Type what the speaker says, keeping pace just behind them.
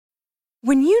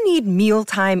When you need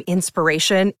mealtime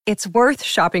inspiration, it's worth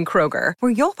shopping Kroger,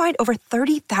 where you'll find over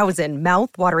 30,000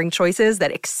 mouth-watering choices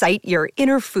that excite your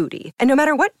inner foodie. And no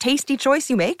matter what tasty choice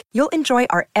you make, you'll enjoy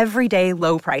our everyday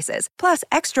low prices, plus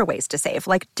extra ways to save,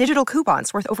 like digital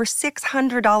coupons worth over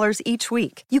 $600 each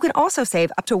week. You can also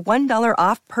save up to $1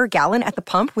 off per gallon at the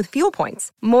pump with fuel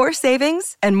points. More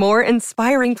savings and more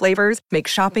inspiring flavors make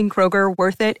shopping Kroger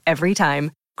worth it every time.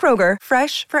 Kroger,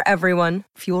 fresh for everyone.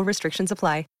 Fuel restrictions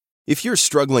apply. If you're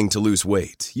struggling to lose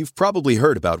weight, you've probably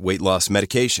heard about weight loss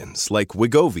medications like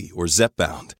Wegovy or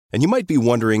Zepbound, and you might be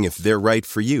wondering if they're right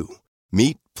for you.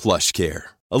 Meet PlushCare,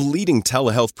 a leading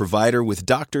telehealth provider with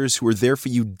doctors who are there for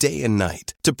you day and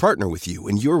night to partner with you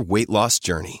in your weight loss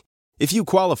journey. If you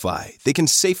qualify, they can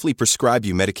safely prescribe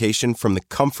you medication from the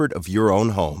comfort of your own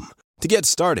home. To get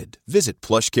started, visit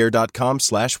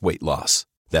plushcare.com/weightloss.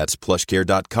 That's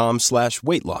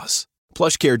plushcare.com/weightloss.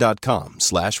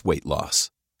 plushcare.com/weightloss.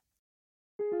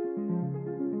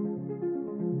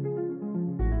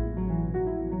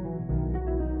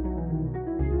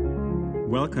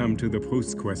 Welcome to the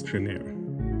Proust Questionnaire.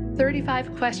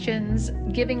 35 questions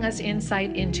giving us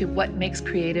insight into what makes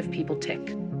creative people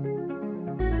tick.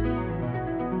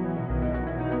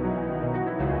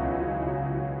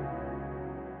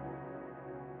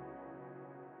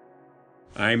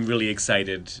 I'm really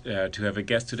excited to have a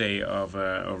guest today of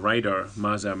a writer,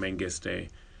 Mahsa Mengiste,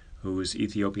 who is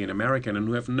Ethiopian-American and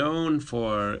who I've known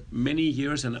for many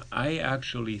years, and I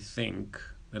actually think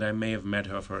that I may have met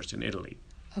her first in Italy.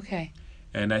 Okay.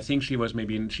 And I think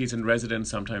she's in residence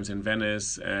sometimes in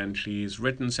Venice, and she's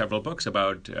written several books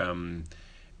about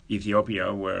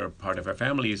Ethiopia, where part of her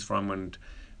family is from, and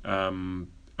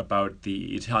about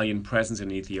the Italian presence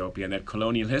in Ethiopia and that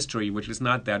colonial history, which is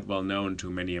not that well known to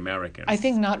many Americans. I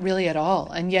think not really at all,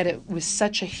 and yet it was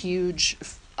such a huge,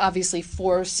 obviously,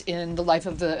 force in the life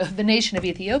of the nation of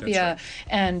Ethiopia,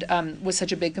 and was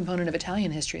such a big component of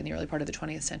Italian history in the early part of the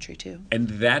 20th century, too. And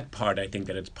that part, I think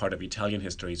that it's part of Italian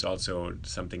history, is also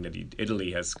something that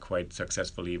Italy has quite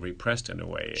successfully repressed in a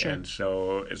way. Sure. And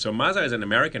so Mahsa is an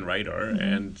American writer,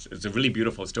 and it's a really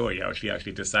beautiful story how she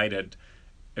actually decided,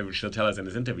 she'll tell us in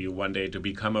this interview, one day to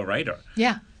become a writer.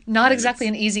 Yeah. Not exactly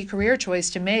an easy career choice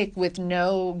to make, with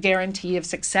no guarantee of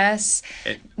success,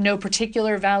 no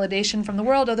particular validation from the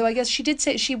world. Although I guess she did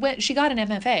say she got an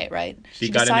MFA, right? She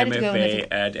got an MFA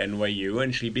at NYU,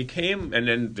 and she became. And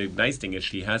then the nice thing is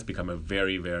she has become a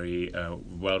very, very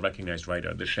well-recognized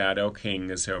writer. The Shadow King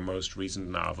is her most recent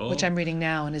novel, which I'm reading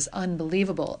now and is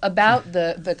unbelievable, about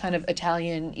the kind of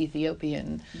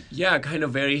Italian-Ethiopian. Yeah, kind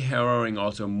of very harrowing,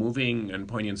 also moving and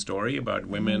poignant story about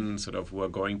women sort of who are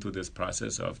going through this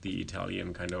process of the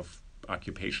Italian kind of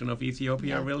occupation of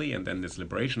Ethiopia, really, and then this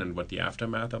liberation and what the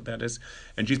aftermath of that is.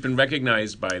 And she's been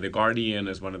recognized by The Guardian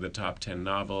as one of the top 10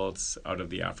 novels out of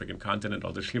the African continent,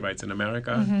 although she writes in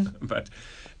America. But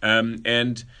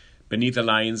and Beneath the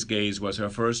Lion's Gaze was her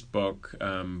first book,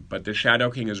 but The Shadow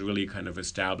King has really kind of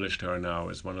established her now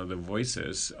as one of the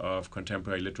voices of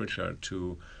contemporary literature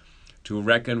to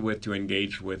reckon with, to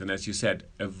engage with, and as you said,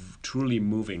 a truly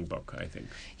moving book, I think.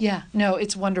 Yeah, no,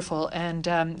 it's wonderful. And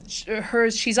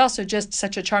she's also just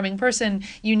such a charming person.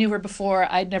 You knew her before,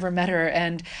 I'd never met her.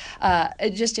 And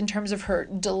just in terms of her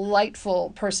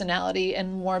delightful personality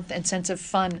and warmth and sense of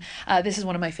fun, this is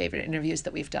one of my favorite interviews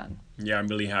that we've done. Yeah, I'm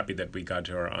really happy that we got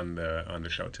her on the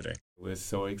show today. We're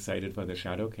so excited for The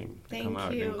Shadow King to come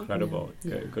out. Incredible.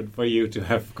 Yeah. Good for you to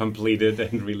have completed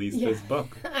and released this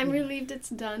book. I'm relieved it's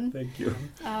done. Thank you.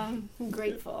 I'm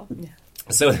grateful. Yeah.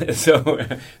 So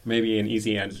maybe an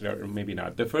easy answer, or maybe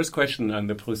not. The first question on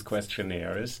the Proust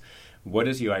Questionnaire is, what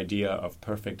is your idea of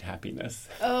perfect happiness?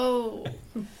 Oh,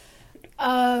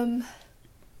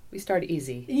 we start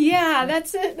easy. Yeah,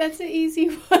 that's it. That's an easy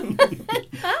one.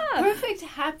 Perfect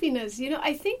happiness.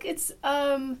 I think it's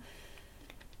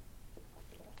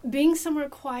being somewhere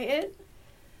quiet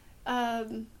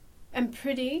and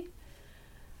pretty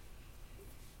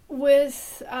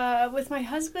with my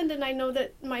husband, and I know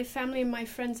that my family and my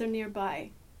friends are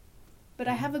nearby. But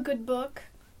I have a good book,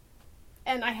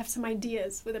 and I have some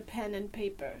ideas with a pen and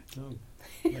paper. Oh.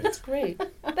 That's great.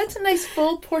 That's a nice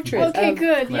full portrait. Okay,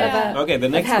 good. Yeah. Okay, the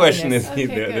next question is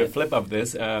the flip of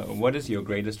this. What is your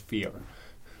greatest fear?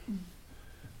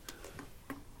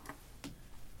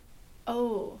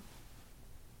 Oh.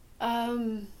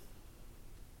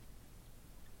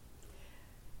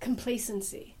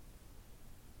 Complacency.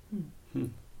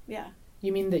 Yeah.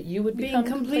 You mean that you would become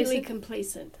being completely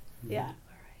complacent? Yeah. All right.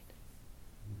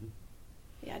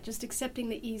 Yeah, just accepting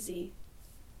the easy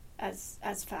as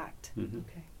fact.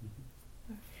 Okay.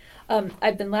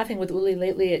 I've been laughing with Uli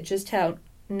lately at just how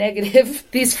negative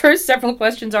these first several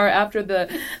questions are after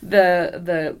the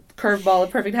curveball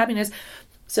of perfect happiness.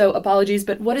 So apologies,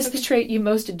 but what is the trait you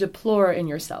most deplore in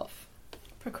yourself?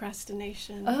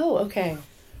 Procrastination. Oh, okay.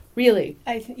 Really?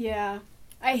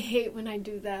 I hate when I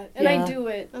do that, and Yeah. I do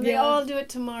it. I'm like, I'll do it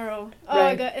tomorrow. Oh,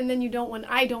 Right. God. And then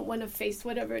I don't want to face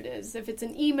whatever it is. If it's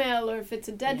an email, or if it's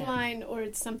a deadline, or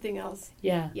it's something else.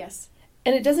 Yeah. Yes.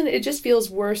 And it just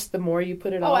feels worse the more you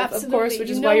put it off, Absolutely. of course, which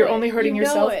You is know why you're it. only hurting You know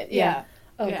yourself. it. Yeah.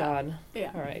 Oh, Yeah. God.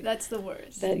 Yeah. All right. That's the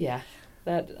worst. I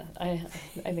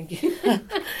think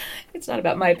it's not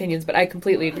about my opinions, but I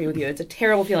completely agree with you. It's a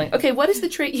terrible feeling. Okay, what is the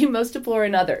trait you most deplore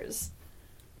in others?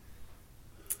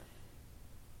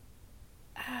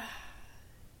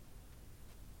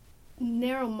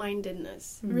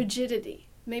 Narrow-mindedness, rigidity.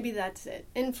 Maybe that's it.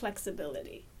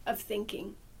 Inflexibility of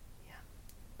thinking.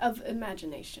 Yeah. Of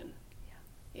imagination.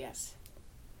 Yeah. Yes.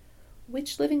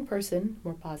 Which living person,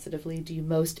 more positively, do you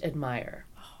most admire?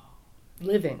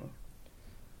 Living.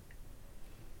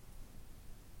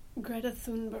 Greta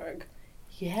Thunberg.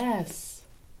 Yes.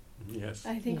 Yes.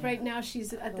 I think right now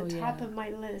she's at the top yeah. of my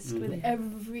list with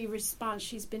every response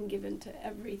she's been given to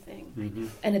everything. Mm-hmm.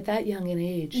 And at that young an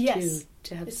age, Yes. too,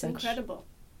 to have It's such... incredible.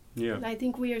 Yeah. And I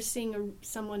think we are seeing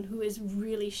someone who is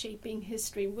really shaping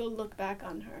history. We'll look back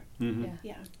on her. Mm-hmm.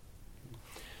 Yeah.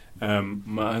 Yeah.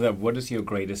 Mahadha, what is your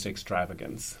greatest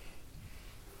extravagance?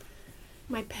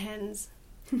 My pens.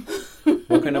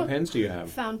 What kind of pens do you have?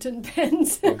 Fountain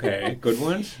pens. Okay, good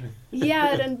ones?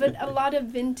 Yeah, but a lot of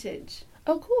vintage.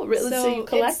 Oh, cool. So you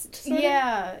collect? it's- sort of?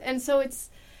 Yeah, and so it's,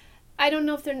 I don't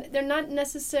know if they're not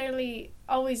necessarily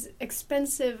always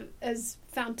expensive as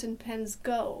fountain pens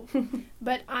go,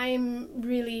 but I'm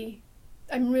really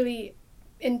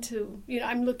into,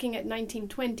 I'm looking at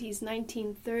 1920s,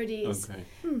 1930s,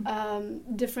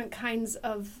 Okay. different kinds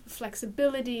of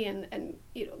flexibility and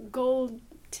gold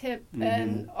tip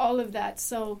and all of that.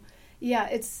 So yeah,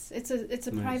 it's a Nice.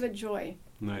 private joy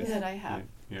Nice. that I have.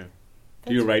 Yeah.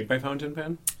 Do you write by fountain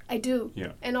pen? I do.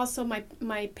 Yeah. And also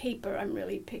my paper I'm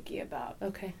really picky about.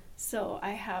 Okay. So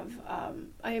I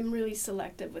am really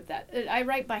selective with that. I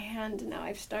write by hand now.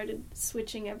 I've started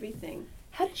switching everything.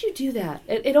 How did you do that?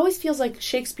 It always feels like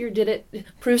Shakespeare did it,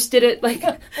 Proust did it, like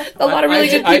a lot of really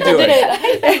good people did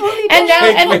it.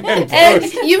 And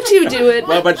you two do it.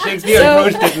 Well, but Shakespeare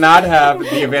and Proust did not have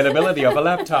the availability of a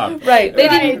laptop. Right. They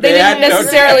didn't had no-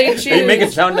 necessarily choose. They make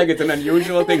it sound like it's an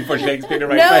unusual thing for Shakespeare to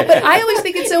write No, by but I always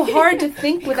think it's so hard to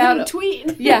think without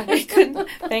tweet. Yeah, I couldn't.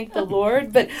 Thank the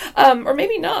Lord, but or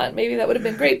maybe not. Maybe that would have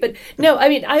been great. But no, I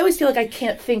mean, I always feel like I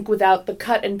can't think without the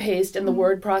cut and paste and the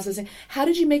word processing. How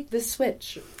did you make this switch?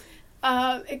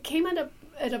 It came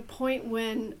at a point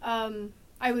when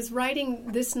I was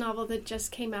writing this novel that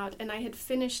just came out, and I had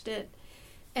finished it,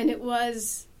 and it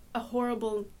was a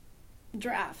horrible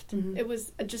draft. It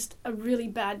was just a really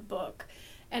bad book,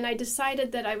 and I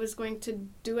decided that I was going to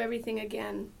do everything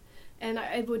again, and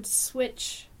I would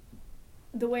switch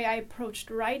the way I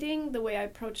approached writing, the way I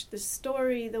approached the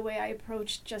story, the way I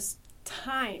approached just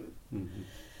time.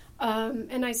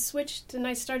 And I switched and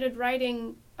I started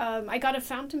writing. I got a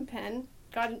fountain pen,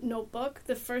 got a notebook.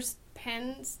 The first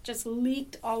pens just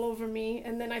leaked all over me,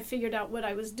 and then I figured out what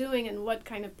I was doing and what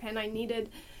kind of pen I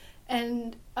needed.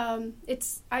 And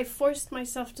I forced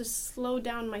myself to slow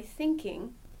down my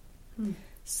thinking,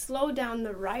 slow down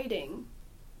the writing,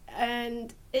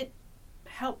 and it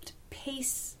helped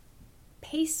pace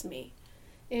me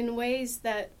in ways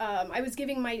that I was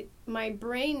giving my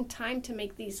brain time to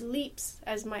make these leaps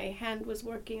as my hand was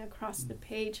working across the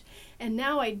page. And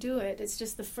now I do it. It's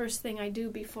just the first thing I do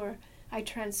before I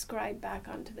transcribe back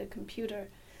onto the computer.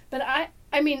 But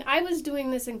I mean, I was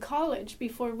doing this in college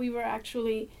before we were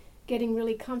actually getting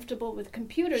really comfortable with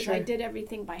computers. Sure. I did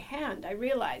everything by hand, I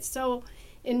realized. So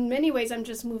in many ways, I'm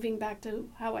just moving back to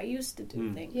how I used to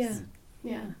do things.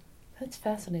 Yeah. That's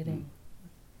fascinating.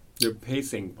 The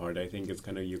pacing part, I think, is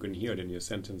kind of, you can hear it in your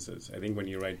sentences. I think when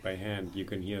you write by hand, you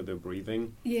can hear the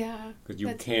breathing. Yeah. Because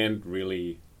you can't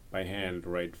really, by hand,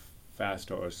 write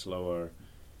faster or slower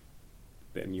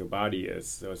than your body is.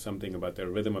 So something about the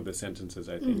rhythm of the sentences,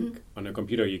 I think. On a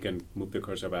computer, you can move the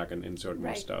cursor back and insert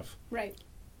more stuff. Right.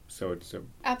 So it's a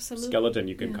Absolutely. skeleton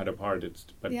you can cut apart.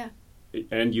 Yeah.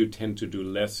 And you tend to do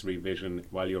less revision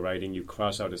while you're writing. You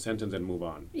cross out a sentence and move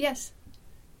on. Yes.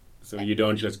 So you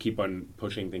don't just keep on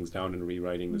pushing things down and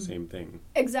rewriting the same thing.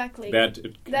 Exactly. That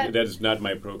is not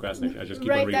my procrastination. I just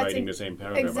keep on rewriting the same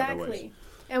paragraph exactly. otherwise.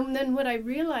 And then what I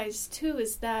realized too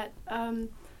is that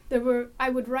I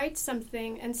would write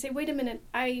something and say, wait a minute,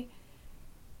 I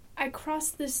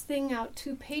crossed this thing out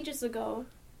 2 pages ago,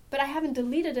 but I haven't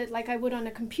deleted it like I would on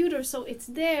a computer, so it's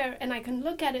there, and I can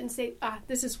look at it and say,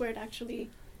 this is where it actually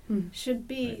should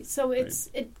be. So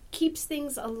it keeps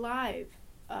things alive.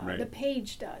 The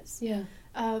page does. Yeah.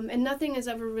 And nothing has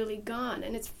ever really gone.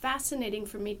 And it's fascinating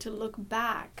for me to look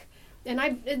back.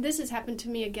 And this has happened to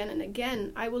me again and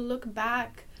again. I will look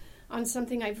back on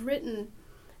something I've written,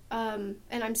 and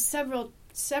I'm several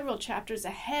chapters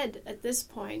ahead at this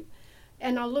point,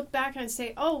 and I'll look back and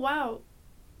say, oh, wow,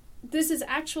 this is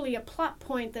actually a plot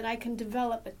point that I can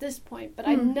develop at this point, but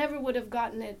I never would have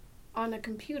gotten it on a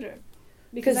computer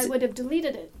because I would have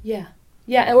deleted it. Yeah.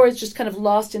 Yeah, or it's just kind of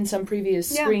lost in some previous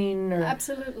screen. Or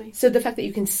Absolutely. So the fact that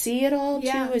you can see it all,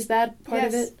 too, is that part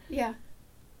of it? Yeah.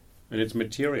 And it's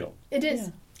material. It is. Yeah.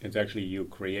 It's actually you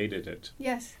created it.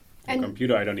 Yes. The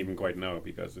computer, I don't even quite know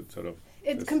because it's sort of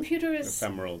computer is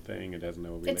ephemeral thing. It has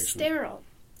no relation. It's sterile.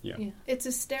 Yeah. It's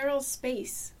a sterile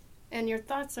space, and your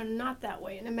thoughts are not that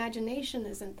way, and imagination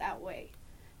isn't that way.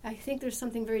 I think there's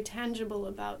something very tangible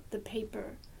about the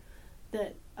paper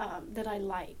that I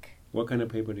like. What kind of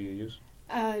paper do you use?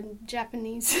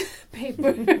 Japanese paper.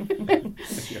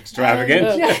 Extravagant.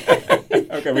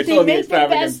 Okay, we told the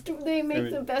extravagant. They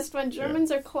make the best one.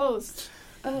 Germans are closed.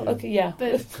 Oh, okay, yeah.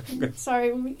 But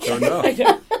sorry, don't know.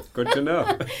 Good to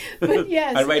know. But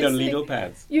yes, I write on legal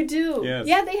pads. You do. Yes.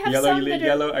 Yeah, they have some that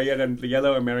yellow. I get the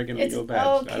yellow American legal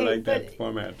pads. Okay, I like that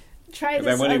format. Try this.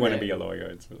 Because I really want to be a lawyer.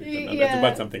 It's really good. It's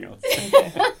about something else.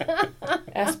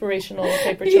 Aspirational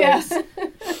paper choice. Yeah.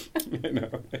 No,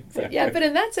 exactly. Yeah, but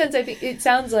in that sense, I think it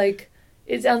sounds like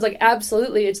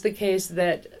absolutely it's the case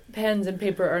that pens and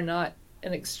paper are not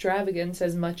an extravagance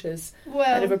as much as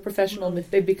kind of a professional.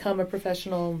 They become a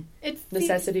professional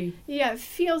necessity. Yeah, it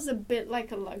feels a bit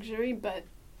like a luxury, but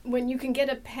when you can get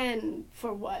a pen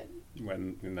for what?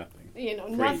 When nothing. Free.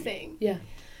 Nothing. Yeah.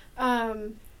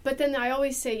 But then I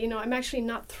always say, I'm actually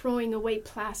not throwing away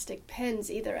plastic pens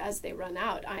either as they run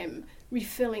out. I'm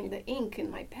refilling the ink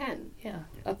in my pen. Yeah,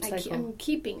 upcycle. I'm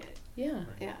keeping it. Yeah.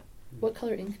 Yeah. What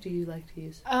color ink do you like to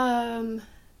use?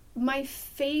 My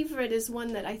favorite is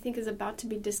one that I think is about to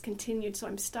be discontinued, so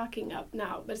I'm stocking up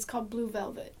now, but it's called Blue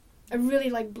Velvet. I really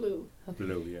like blue.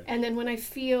 Blue, yeah. And then when I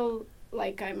feel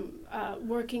like I'm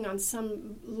working on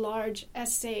some large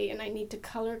essay and I need to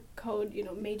color code,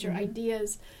 major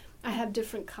ideas, I have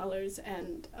different colors,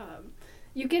 and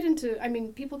you get into,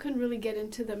 people can really get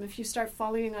into them if you start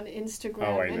following on Instagram.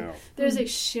 Oh, I know. There's a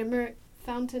shimmer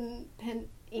fountain pen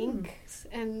inks,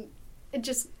 and it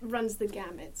just runs the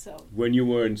gamut. So when you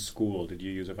were in school, did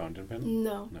you use a fountain pen?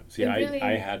 No. See,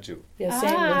 I had to. Yeah,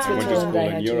 same in I went to Switzerland. school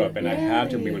in Europe, and I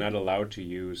had to. We Really? were not allowed to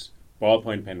use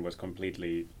ballpoint pen. Was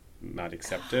completely not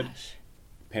accepted. Gosh.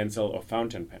 Pencil or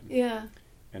fountain pen. Yeah.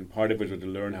 And part of it was to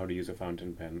learn how to use a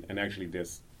fountain pen. And actually,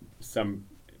 there's some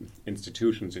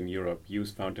institutions in Europe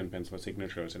use fountain pens for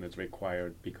signatures, and it's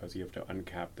required because you have to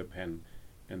uncap the pen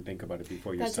and think about it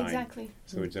before you That's sign. exactly.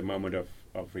 So it's a moment of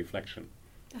reflection.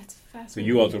 That's So fascinating.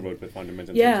 you also wrote with fountain pens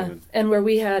in Yeah, Switzerland. and where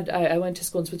we had, I went to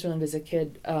school in Switzerland as a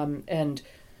kid, and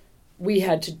we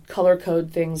had to color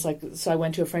code things so I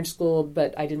went to a French school,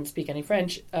 but I didn't speak any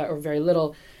French, or very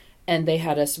little, and they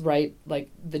had us write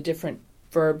the different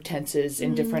verb tenses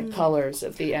in different colors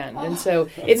at the end. And so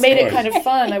it made it kind of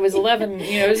fun. I was 11,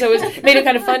 so it made it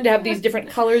kind of fun to have these different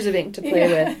colors of ink to play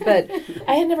with. But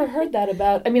I had never heard that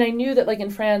about, I knew that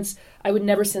in France, I would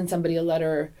never send somebody a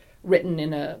letter written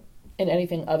in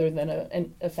anything other than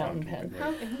a fountain pen.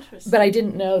 How interesting. But I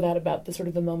didn't know that about the sort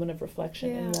of the moment of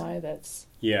reflection and why that's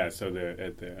Yeah, so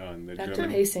the back to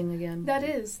German... pacing again.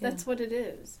 That's what it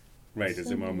is. Right,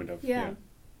 it's a moment of... Yeah.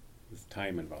 There's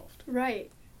time involved. Right.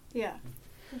 Yeah.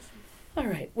 All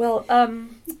right. Well,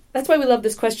 that's why we love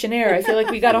this questionnaire. I feel like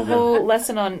we got a whole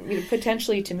lesson on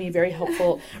potentially, to me, very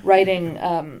helpful writing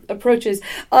approaches.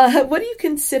 What do you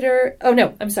consider... Oh,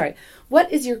 no, I'm sorry.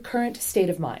 What is your current state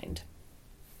of mind?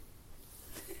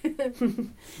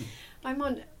 I'm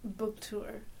on book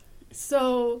tour.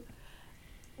 So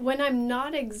when I'm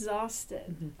not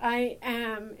exhausted, I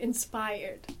am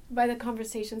inspired by the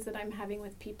conversations that I'm having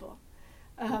with people.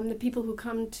 The people who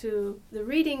come to the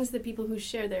readings, the people who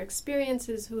share their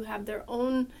experiences, who have their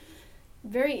own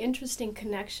very interesting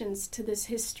connections to this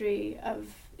history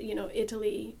of,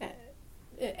 Italy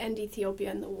and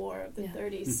Ethiopia and the War of the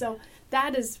 30s. So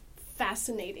that is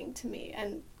fascinating to me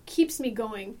and keeps me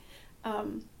going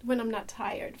when I'm not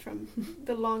tired from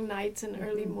the long nights and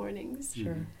early mornings.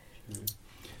 Sure.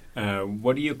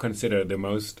 What do you consider the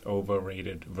most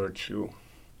overrated virtue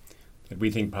that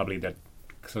we think probably that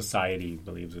society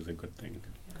believes is a good thing?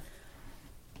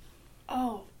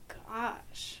 Oh,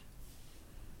 gosh.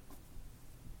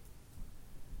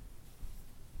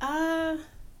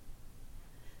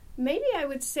 Maybe I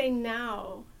would say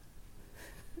now,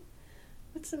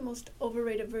 what's the most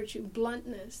overrated virtue?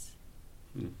 Bluntness.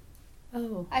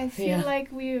 Oh, I feel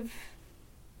like we've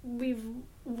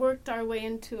worked our way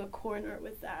into a corner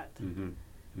with that.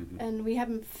 And we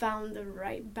haven't found the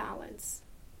right balance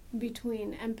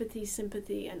between empathy,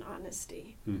 sympathy, and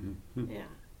honesty. Yeah.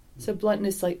 So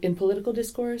bluntness, like in political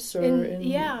discourse, or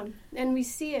yeah, and we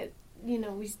see it. You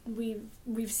know,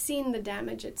 we've seen the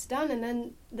damage it's done, and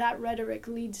then that rhetoric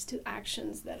leads to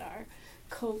actions that are,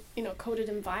 coded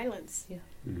in violence. Yeah.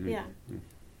 Yeah.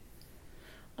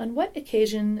 On what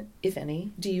occasion, if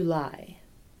any, do you lie?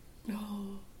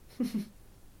 Oh.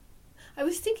 I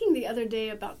was thinking the other day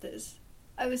about this.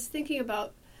 I was thinking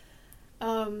about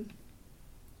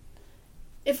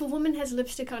if a woman has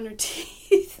lipstick on her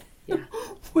teeth,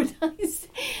 would I say,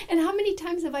 and how many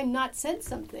times have I not said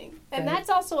something? And that's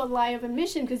also a lie of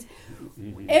omission, because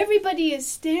everybody is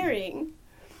staring,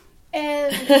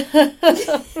 and and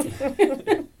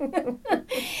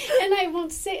I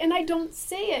won't say, and I don't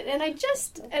say it, and I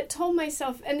just told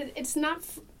myself, and it's not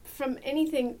from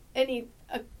any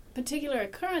particular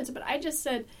occurrence, but I just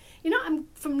said,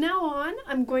 from now on,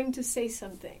 I'm going to say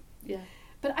something. Yeah.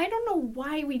 But I don't know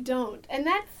why we don't. And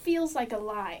that feels like a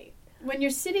lie. When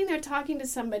you're sitting there talking to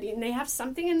somebody and they have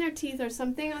something in their teeth or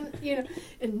something on,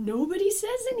 and nobody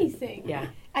says anything. Yeah.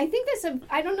 I think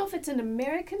I don't know if it's an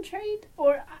American trait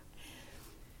or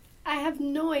I have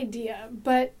no idea,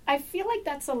 but I feel like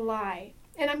that's a lie.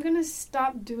 And I'm going to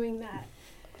stop doing that.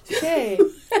 Okay.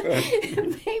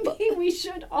 Maybe we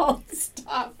should all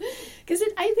stop, because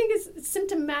I think it's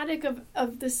symptomatic of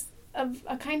a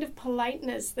kind of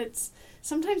politeness that's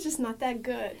sometimes just not that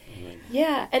good.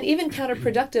 Yeah, and even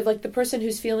counterproductive. Like the person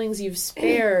whose feelings you've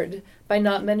spared by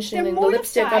not mentioning the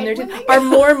lipstick on their teeth are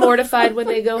more mortified when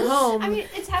they go home. I mean,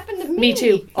 it's happened to me. Me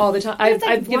too, all the time.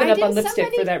 I've given up on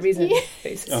lipstick for that reason.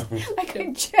 Basically. Like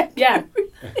I checked. Yeah.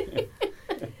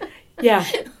 Yeah.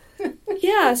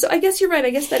 Yeah, so I guess you're right.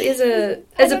 I guess that is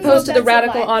as opposed to the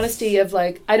radical honesty of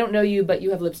like, I don't know you, but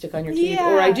you have lipstick on your teeth.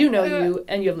 Or I do know you,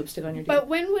 and you have lipstick on your teeth. But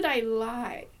when would I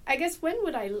lie? I guess when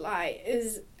would I lie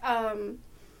is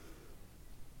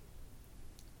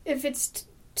if it's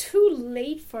too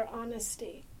late for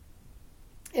honesty.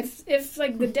 If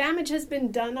like the damage has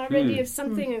been done already, if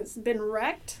something has been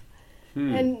wrecked,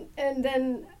 and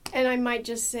I might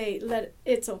just say,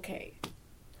 it's okay.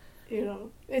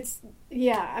 I'm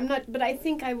not, but I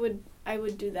think I would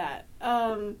do that.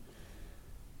 I'm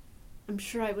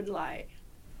sure I would lie.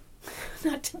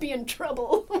 Not to be in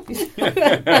trouble. Who,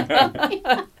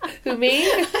 me?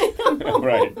 I know.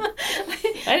 Right.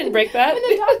 I didn't break that. When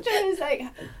the doctor is like,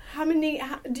 how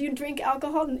do you drink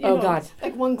alcohol? God.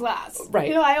 Like 1 glass.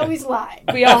 Right. I always lie.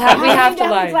 We have to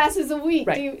lie. Glasses a week.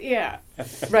 Right. Yeah.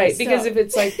 Right, because if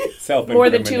it's like more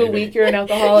than 2 a week, you're an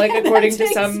alcoholic, according to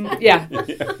some. Yeah.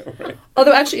 Right.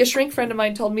 Although actually, a shrink friend of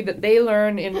mine told me that they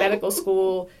learn in medical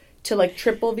school to like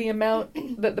triple the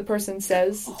amount that the person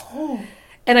says. Oh.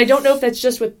 And I don't know if that's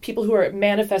just with people who are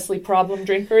manifestly problem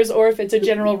drinkers or if it's a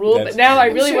general rule. But now I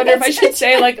really wonder if I should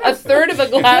say like a third of a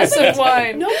glass of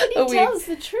wine. Nobody tells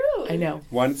the truth. I know.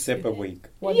 1 sip a week.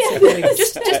 One sip a week.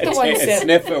 Just the one sip. A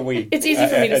sniff a week. It's easy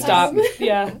for me to stop.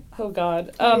 Yeah. Oh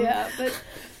God. Yeah,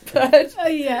 but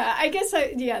yeah, I guess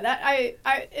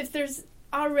if there's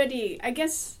already, I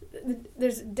guess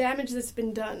there's damage that's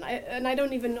been done, and I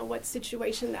don't even know what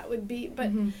situation that would be, but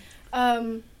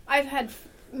I've had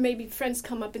maybe friends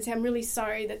come up and say, I'm really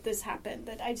sorry that this happened,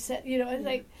 that I said, it's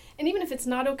like, and even if it's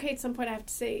not okay, at some point I have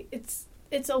to say, it's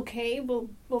okay, we'll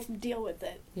deal with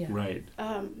it. Yeah. Right.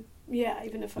 Yeah,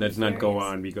 even if Let's not go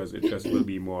on, because it just will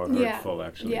be more hurtful,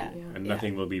 actually. Yeah. And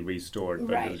nothing will be restored,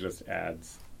 but it just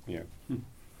adds. Yeah.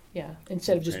 Yeah,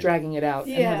 instead of just dragging it out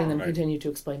and having them continue to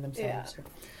explain themselves.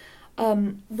 Yeah.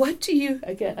 What do you,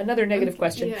 again, another negative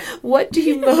question, what do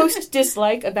you most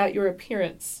dislike about your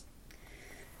appearance?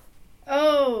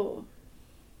 Oh,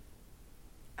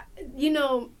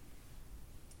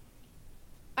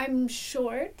 I'm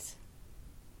short.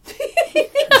 You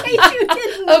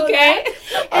didn't know that.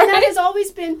 And that has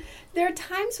always been, there are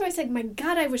times where I said, my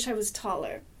God, I wish I was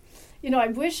taller. I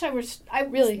wish I were,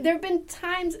 really? There have been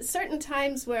certain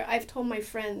times where I've told my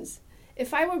friends,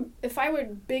 if I were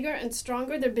bigger and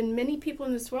stronger, there have been many people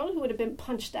in this world who would have been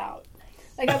punched out.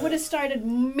 Like, I would have started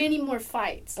many more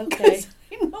fights. Okay.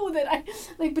 I know that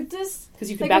but this... Because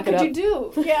you can back it up. What could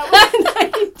you do? Yeah, what can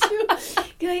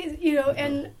I do?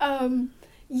 And,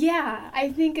 I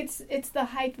think it's the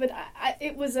height, but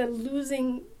it was a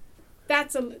losing...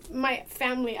 my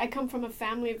family. I come from a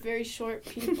family of very short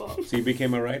people. So you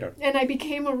became a writer. And I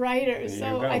became a writer.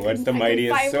 So I What's the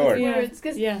mightiest sword?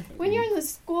 Because when you're in the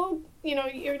school,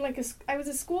 you're like I was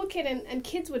a school kid, and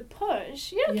kids would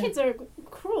push. Kids are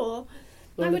cruel.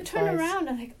 I would turn around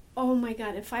and oh my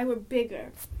God, if I were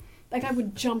bigger, like I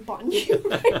would jump on you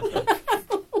right now.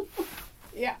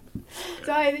 Yeah.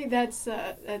 So I think that's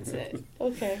it.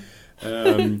 Okay.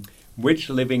 Which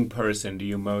living person do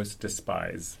you most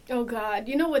despise? Oh God,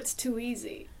 you know what's too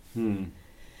easy?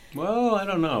 Well, I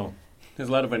don't know. There's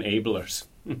a lot of enablers.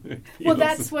 Well,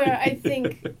 that's where I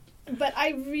think, but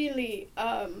I really,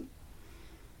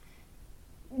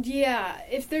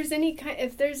 if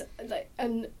there's like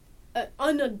an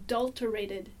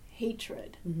unadulterated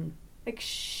hatred, like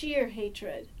sheer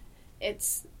hatred,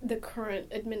 it's the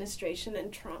current administration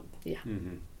and Trump. Yeah.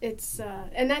 It's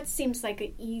and that seems like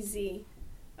a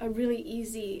really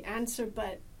easy answer,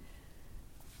 but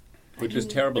which is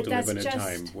terrible to live in a just,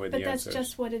 time where but the that's answer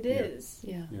just what it is.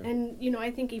 Yeah. And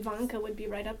I think Ivanka would be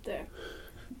right up there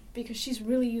because she's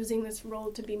really using this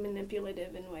role to be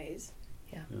manipulative in ways.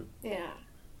 Yeah.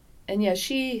 And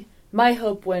my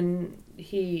hope when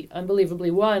he unbelievably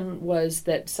won was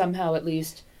that somehow at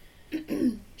least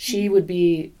she would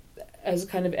be, as a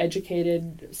kind of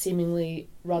educated, seemingly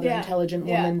rather intelligent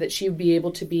woman, that she would be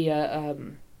able to be a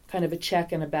kind of a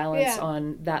check and a balance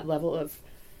on that level of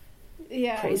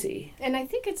crazy. And I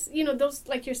think it's, those,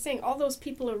 like you're saying, all those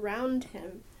people around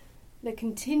him that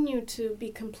continue to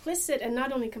be complicit, and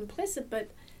not only complicit, but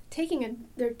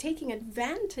they're taking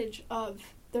advantage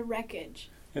of the wreckage.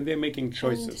 And they're making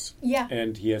choices.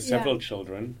 And he has several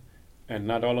children, and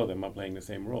not all of them are playing the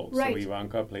same role. Right. So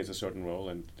Ivanka plays a certain role,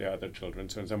 and there are other children.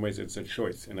 So in some ways it's a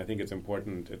choice. And I think it's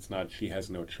important. It's not, she has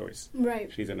no choice. Right.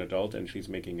 She's an adult, and she's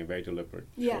making a very deliberate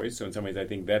choice. So in some ways I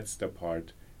think that's the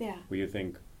part where you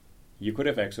think, you could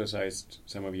have exercised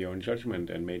some of your own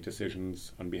judgment and made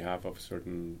decisions on behalf of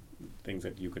certain things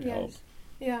that you could help.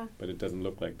 Yeah. But it doesn't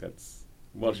look like that's...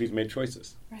 Well, she's made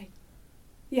choices. Right.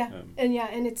 Yeah.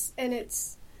 And it's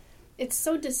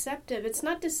so deceptive. It's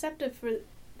not deceptive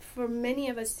for many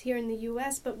of us here in the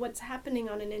U.S., but what's happening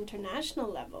on an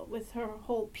international level with her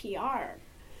whole PR,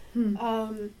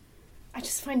 I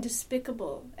just find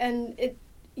despicable. And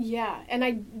and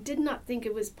I did not think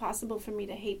it was possible for me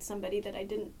to hate somebody that I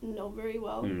didn't know very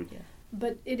well.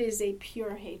 But it is a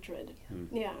pure hatred.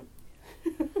 Yeah.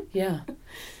 Yeah.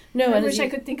 No, I wish I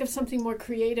could think of something more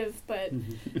creative, but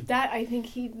that, I think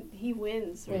he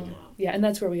wins right now. Yeah, and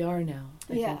that's where we are now,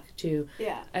 I think, too.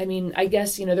 Yeah. I mean, I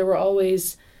guess, there were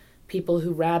always people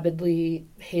who rabidly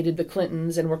hated the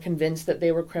Clintons and were convinced that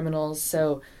they were criminals,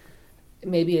 so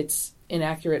maybe it's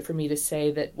inaccurate for me to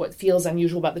say that what feels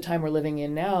unusual about the time we're living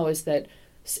in now is that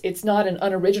it's not an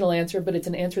unoriginal answer, but it's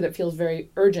an answer that feels very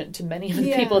urgent to many of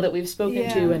the people that we've spoken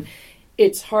to, and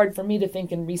it's hard for me to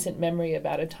think in recent memory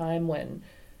about a time when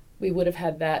we would have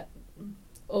had that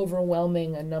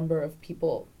overwhelming a number of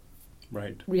people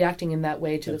reacting in that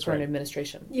way to the current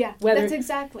administration. Yeah, that's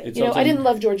exactly. I didn't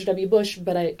love George W. Bush,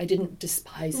 but I didn't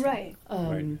despise him. Right.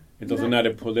 It's also not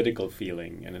a political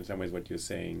feeling, and in some ways what you're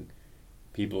saying,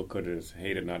 people could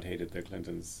have not hated the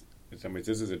Clintons. In some ways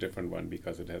this is a different one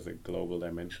because it has a global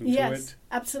dimension to it. Yes,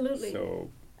 absolutely. So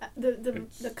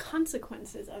the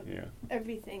consequences of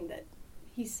everything that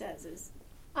he says is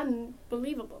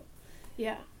unbelievable.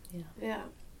 Yeah.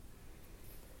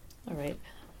 All right.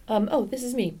 This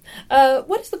is me.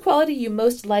 What is the quality you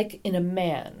most like in a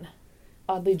man?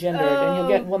 Oddly gendered, and you'll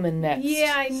get woman next.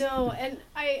 Yeah, I know. And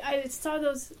I saw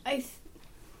those. I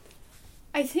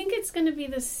think it's going to be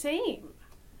the same.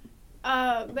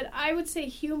 But I would say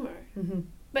humor.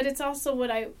 But it's also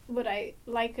what I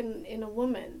like in a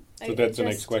woman. So that's the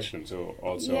next question. So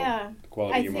also the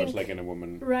quality you most like in a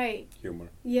woman. Right. Humor.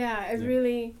 Yeah, I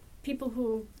really... People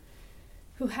who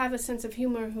have a sense of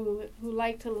humor, who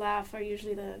like to laugh, are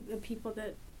usually the people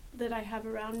that I have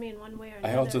around me in one way or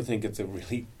another. I also think it's a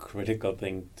really critical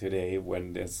thing today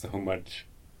when there's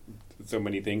so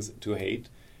many things to hate.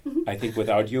 I think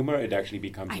without humor, it actually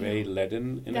becomes very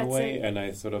leaden in a way, and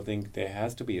I sort of think there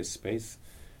has to be a space.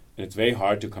 And it's very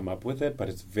hard to come up with it, but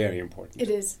it's very important. It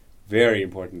is. Very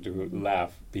important to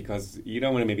laugh, because you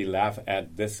don't want to maybe laugh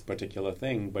at this particular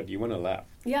thing, but you want to laugh.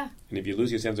 Yeah. And if you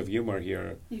lose your sense of humor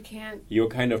here, you can't. You're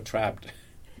kind of trapped.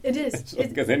 It is.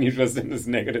 Because then you're just in this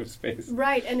negative space.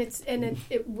 Right, and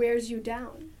it wears you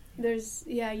down.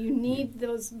 You need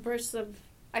those bursts of,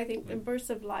 I think, bursts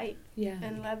of light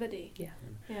and levity.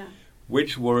 Yeah.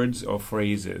 Which words or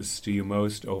phrases do you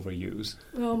most overuse?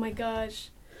 Oh my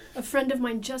gosh. A friend of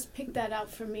mine just picked that out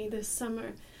for me this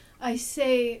summer. I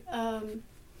say,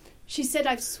 she said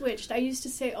I've switched. I used to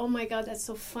say, oh my God, that's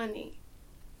so funny.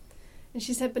 And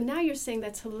she said, but now you're saying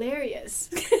that's hilarious.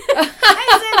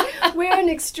 I said, we're in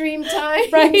extreme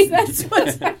times. Right. That's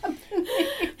what's happening.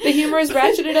 The humor is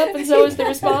ratcheted up and so is the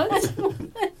response.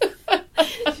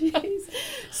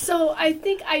 So I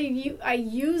think I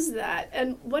use that.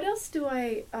 And what else do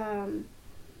I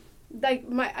like?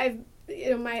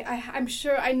 I'm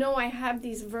sure I know I have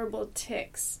these verbal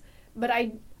tics, but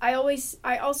I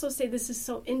also say this is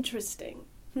so interesting.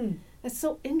 It's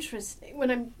so interesting when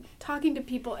I'm talking to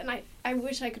people, and I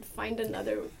wish I could find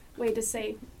another way to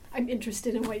say I'm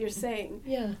interested in what you're saying.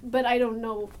 Yeah. But I don't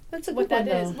know That's a what good that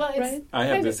one, is. though, Well, right? I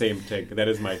have the same take. That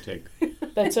is my take.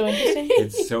 That's so interesting.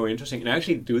 It's so interesting. And I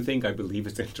actually do think I believe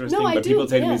it's interesting. No, I but do, people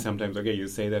say to yeah. me sometimes, okay, you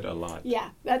say that a lot.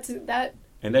 Yeah, that.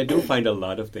 And I do find a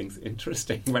lot of things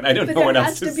interesting, but I don't But know what there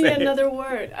else has to be say. another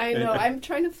word. I know. I'm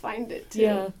trying to find it too.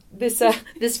 Yeah,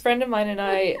 this friend of mine and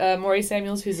I, Maury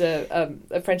Samuels, who's a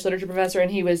French literature professor, and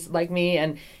he was like me,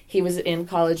 and he was in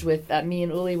college with me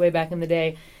and Uli way back in the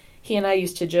day. He and I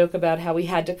used to joke about how we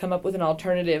had to come up with an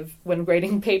alternative when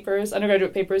grading papers,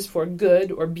 undergraduate papers, for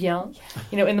good or bien.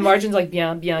 You know, in the margins, like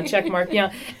bien, check mark,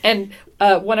 bien. And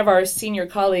one of our senior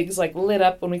colleagues lit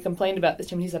up when we complained about this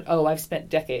to him. He said, "Oh, I've spent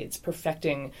decades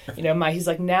perfecting, he's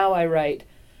like, now I write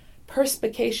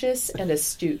perspicacious and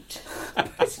astute."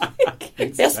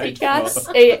 Perspicace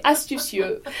et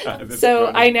astucieux. So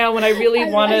funny. I now, when I really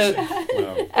want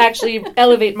to actually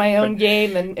elevate my own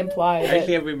game and imply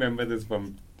Actually, I that. remember this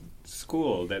from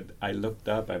school that I looked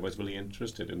up. I was really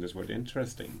interested in this word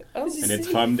interesting. Oh, And it's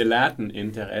from the Latin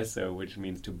interesse, which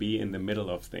means to be in the middle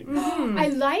of things. I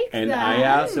like And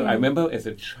that. I remember as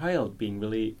a child being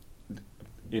really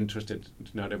interested,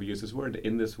 to not ever use this word,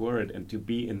 in this word, and to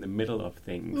be in the middle of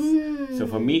things. So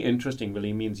for me, interesting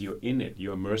really means you're in it.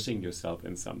 You're immersing yourself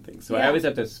in something. So I Yeah. always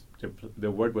had this,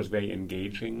 the word was very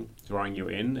engaging, drawing you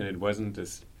in, and it wasn't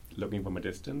just looking from a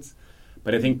distance.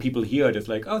 But I think people hear it as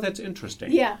like, oh, that's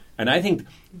interesting. Yeah. And I think,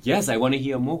 yes, I want to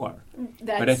hear more.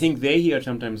 But I think they hear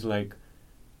sometimes like,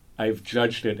 I've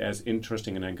judged it as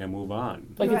interesting and I can move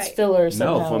on. Like it's Right. filler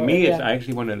somehow. No, for me, or- it's, I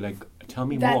actually want to tell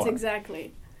me That's more.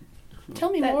 exactly.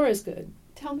 Tell me that- more is good.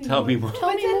 Tell me Tell more. me more.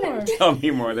 Tell me more. Tell me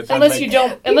more. That sounds Unless like- you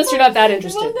don't, unless you're not that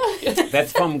interested. Well, no.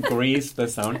 That's from Grease, the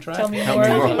soundtrack. Tell me more.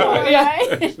 Tell me more, Yeah.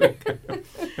 right?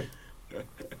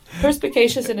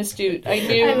 Perspicacious and astute. I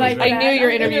knew. I like I that. knew your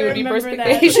I'm interview gonna would be remember that.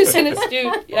 perspicacious and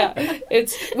astute. Yeah,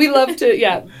 we love to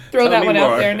throw Tell that me one out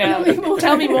more. there now. Tell me more.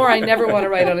 Tell me more. I never want to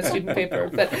write on a student paper.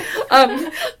 But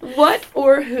what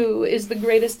or who is the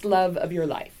greatest love of your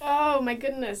life? Oh my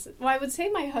goodness. Well, I would say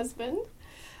my husband.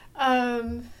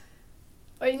 And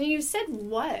you said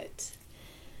what?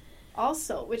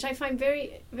 Also, which I find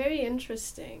very, very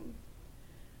interesting.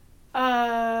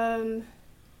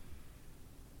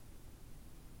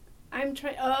 I'm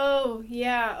trying. Oh,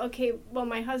 yeah. Okay. Well,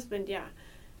 my husband. Yeah.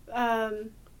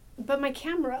 But my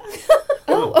camera.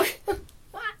 Oh,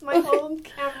 My own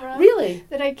camera. really?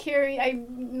 That I carry. I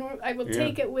will Yeah.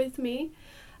 take it with me.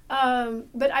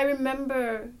 But I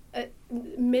remember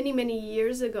many, many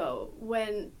years ago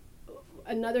when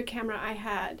another camera I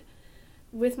had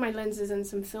with my lenses and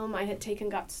some film I had taken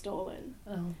got stolen,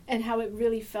 Oh. and how it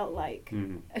really felt like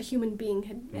Mhm. a human being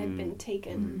had been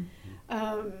taken.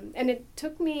 And it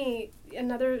took me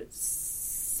another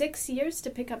 6 years to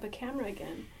pick up a camera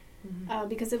again,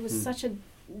 because it was such a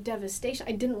devastation.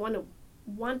 I didn't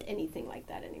want anything like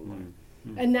that anymore.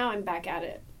 And now I'm back at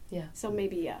it. Yeah. So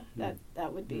maybe,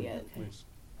 that would be it. Nice.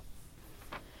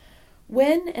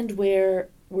 When and where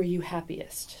were you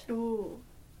happiest? Ooh.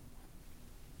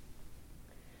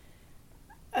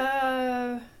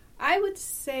 I would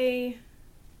say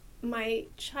my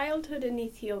childhood in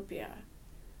Ethiopia.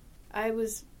 I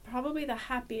was probably the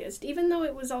happiest, even though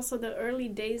it was also the early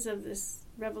days of this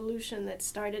revolution that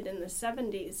started in the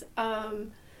 70s.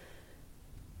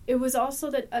 It was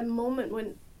also a moment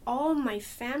when all my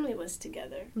family was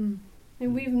together. And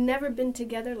we've never been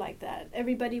together like that.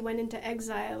 Everybody went into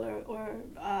exile, or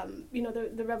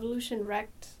the revolution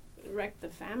wrecked the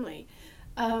family.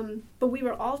 But we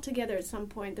were all together at some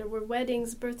point. There were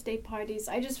weddings, birthday parties.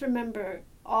 I just remember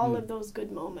all of those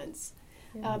good moments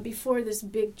before this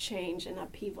big change and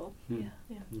upheaval.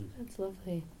 That's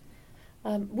lovely.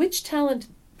 Which talent,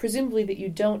 presumably that you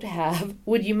don't have,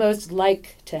 would you most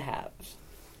like to have?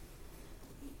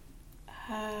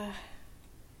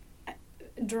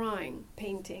 Drawing,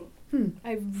 painting.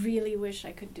 I really wish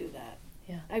I could do that.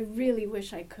 Yeah. I really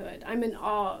wish I could. I'm in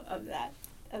awe of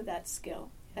that skill,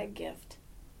 that gift.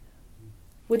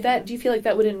 Would that? Do you feel like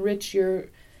that would enrich your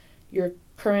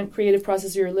current creative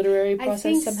process, your literary process I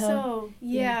think somehow? so.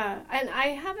 Yeah. And I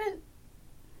haven't.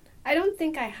 I don't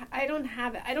think I don't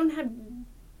have it. I don't have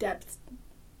depth.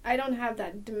 I don't have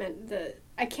that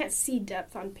I can't see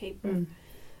depth on paper.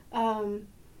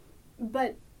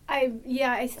 But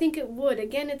I think it would.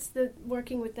 Again, it's the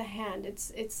working with the hand.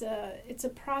 It's a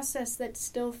process that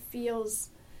still feels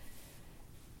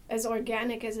as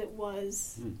organic as it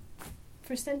was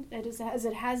as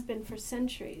it has been for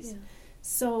centuries. Yeah.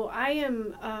 So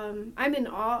I'm in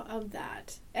awe of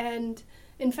that. And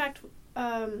in fact,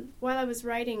 while I was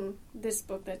writing this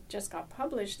book that just got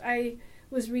published, I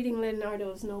was reading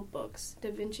Leonardo's notebooks,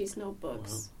 Da Vinci's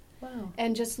notebooks, Wow.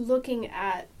 and just looking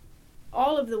at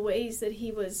all of the ways that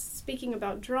he was speaking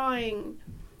about drawing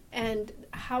and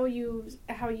how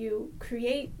you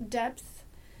create depth,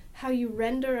 how you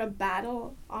render a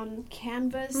battle on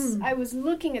canvas. I was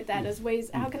looking at that as ways,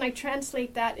 how can I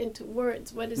translate that into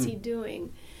words? What is he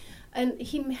doing? And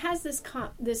he has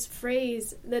this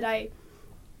phrase that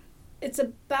it's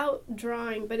about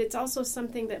drawing, but it's also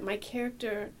something that my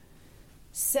character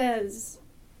says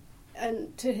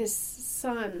and to his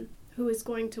son, who is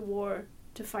going to war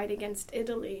to fight against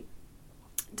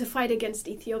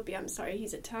Ethiopia. I'm sorry,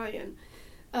 he's Italian.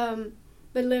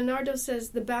 But Leonardo says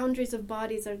the boundaries of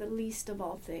bodies are the least of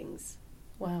all things.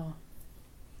 Wow.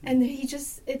 And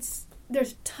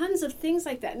there's tons of things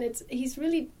like that, and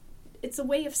it's a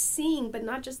way of seeing, but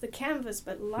not just the canvas,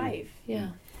 but life. Yeah.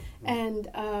 And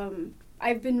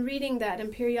I've been reading that,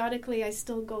 and periodically I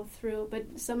still go through,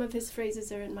 but some of his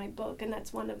phrases are in my book, and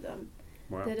that's one of them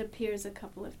that appears a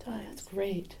couple of Oh, times. that's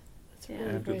great. That's Yeah. I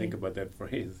really have great. to think about that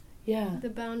phrase. Yeah. The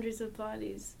boundaries of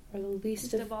bodies, Or the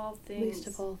least of all things. Least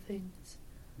of all things.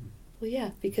 Well,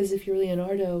 yeah, because if you're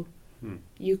Leonardo,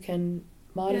 you can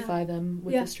modify them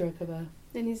with the stroke of a...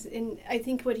 And I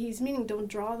think what he's meaning, don't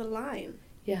draw the line.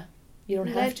 Yeah, you don't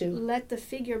have to. Let the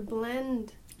figure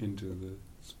blend. Into the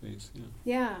space, yeah.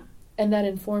 Yeah. And that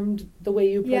informed the way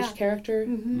you approached character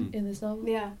Mm-hmm. in this novel?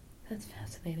 Yeah. That's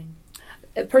fascinating.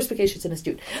 Perspicacious and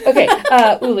astute. Okay,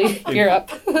 Uli, you're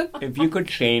up. If you could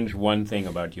change one thing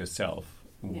about yourself,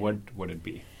 what would it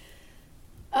be?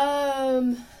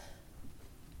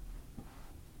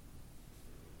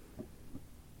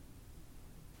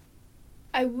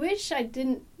 I wish I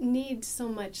didn't need so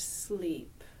much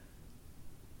sleep.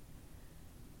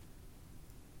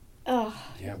 Oh,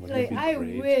 Yeah, wouldn't like it be I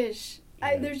great? wish.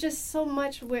 Yeah. There's just so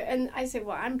much and I say,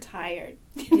 well, I'm tired.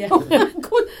 Yeah.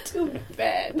 Go to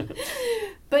bed.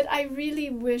 But I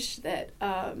really wish that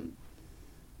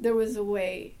there was a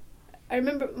way. I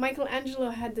remember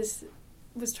Michelangelo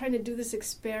was trying to do this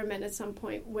experiment at some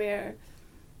point or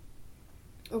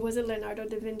was it Leonardo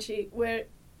da Vinci, where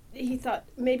he thought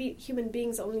maybe human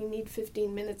beings only need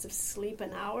 15 minutes of sleep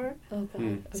an hour. Oh,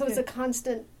 God. So it's a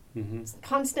constant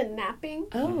napping.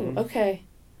 Oh, okay.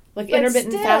 Like But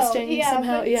intermittent still, fasting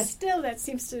somehow? But Yeah. still, that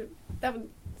would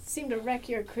seem to wreck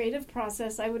your creative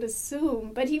process, I would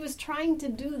assume. But he was trying to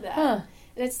do that. Huh.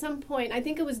 And at some point, I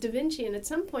think it was Da Vinci, and at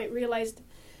some point realized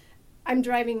I'm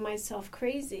driving myself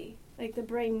crazy. Like the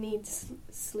brain needs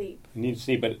sleep. You need to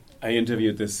see, but I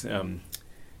interviewed this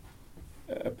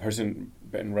a person,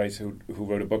 Ben Rice, who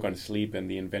wrote a book on sleep and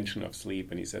the invention of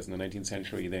sleep, and he says in the 19th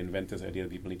century they invent this idea that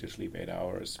people need to sleep 8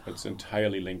 hours, but it's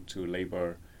entirely linked to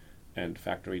labor and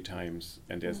factory times,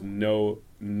 and there's no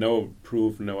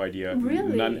proof, no idea,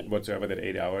 Really? none whatsoever that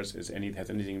 8 hours has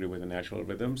anything to do with the natural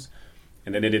rhythms.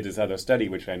 And then they did this other study,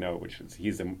 which I know, which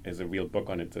is a real book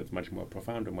on it that's much more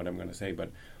profound than what I'm going to say,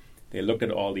 but they looked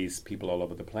at all these people all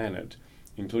over the planet,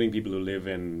 including people who live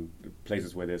in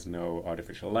places where there's no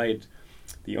artificial light.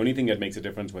 The only thing that makes a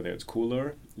difference, whether it's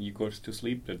cooler, you go to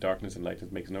sleep, the darkness and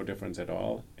lightness makes no difference at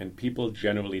all. And people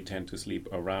generally tend to sleep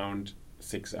around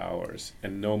 6 hours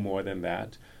and no more than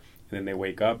that. And then they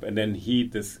wake up. And then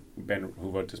Ben, who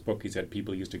wrote this book, he said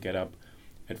people used to get up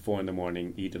at 4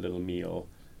 a.m, eat a little meal,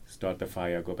 start the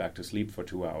fire, go back to sleep for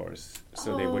 2 hours.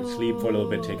 So they would sleep for a little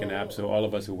bit, take a nap. So all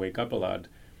of us who wake up a lot,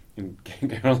 and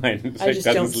Caroline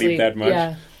doesn't sleep that much.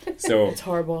 Yeah. So It's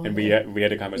horrible. And we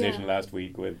had a conversation last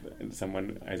week with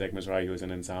someone, Isaac Mizrahi, who's an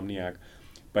insomniac.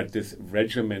 But this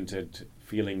regimented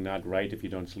feeling not right if you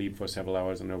don't sleep for several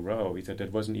hours in a row, he said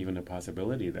that wasn't even a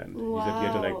possibility then. Wow. He said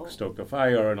you had to stoke the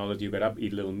fire and all that. You get up,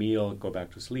 eat a little meal, go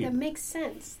back to sleep. That makes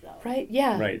sense, though. Right,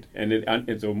 yeah. Right. And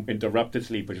it's interrupted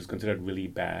sleep, which is considered really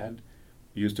bad,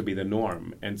 used to be the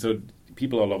norm. And so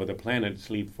people all over the planet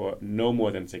sleep for no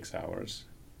more than 6 hours,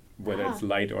 whether it's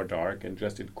light or dark, and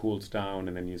just it cools down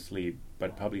and then you sleep.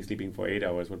 But probably sleeping for 8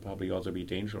 hours would probably also be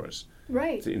dangerous.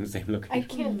 Right. It's in the same location. I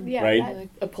can't, yeah. Right? that- Like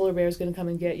a polar bear is going to come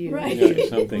and get you. Right. If you Yeah,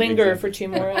 something, linger exactly. for 2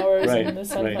 more hours Right, and the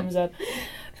sun right. comes out.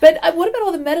 But what about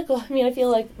all the medical? I mean, I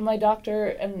feel like my doctor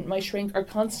and my shrink are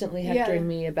constantly hectoring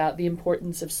me about the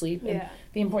importance of sleep and Yeah.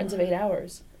 the importance of 8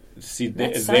 hours. See,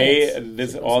 That's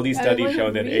all these I studies wanna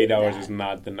show that read 8 hours that. is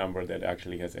not the number that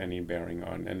actually has any bearing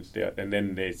on. And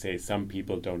then they say some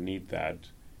people don't need that,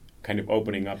 kind of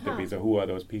opening up the visa. Who are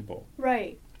those people?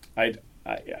 Right. I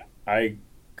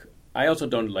I also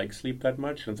don't like sleep that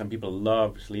much, and some people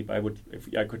love sleep. If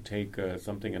I could take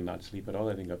something and not sleep at all,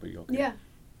 I think I'd be okay. Yeah.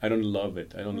 I don't love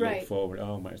it. I don't look forward.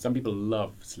 Oh my! Some people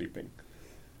love sleeping,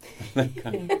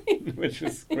 which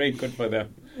is great, good for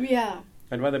them. Yeah.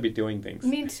 I'd rather be doing things.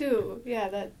 Me too.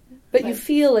 Yeah, But you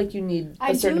feel like you need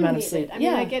a certain amount of sleep. I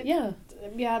mean, I get. Yeah,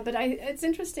 but it's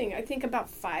interesting. I think about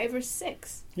 5 or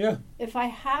 6. Yeah. If I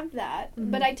have that,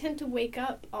 but I tend to wake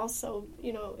up also,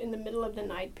 in the middle of the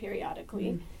night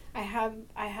periodically. I have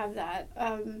that,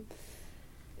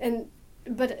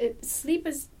 sleep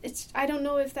is. I don't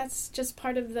know if that's just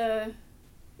part of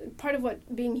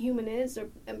what being human is,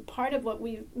 and part of what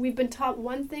we've been taught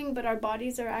one thing, but our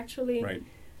bodies are actually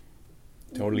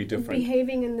totally different,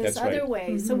 behaving in this other way.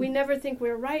 Mm-hmm. So we never think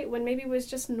we're right when maybe it was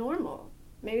just normal.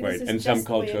 Maybe this is and just some the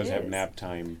cultures way it have is. nap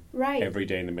time Right. every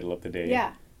day in the middle of the day.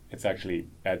 Yeah. It's actually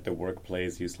at the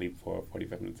workplace you sleep for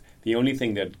 45 minutes. The only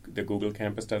thing that the Google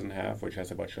campus doesn't have, which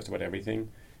has just about everything,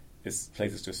 is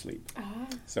places to sleep. Ah.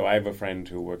 So I have a friend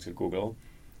who works at Google.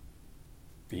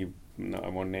 I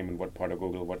won't name in what part of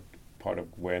Google, what part of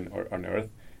when or on Earth,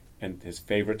 and his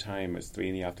favorite time is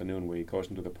 3 p.m, where he goes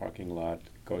into the parking lot,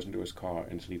 goes into his car,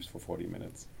 and sleeps for 40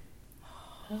 minutes.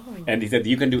 And he said,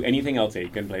 you can do anything else. You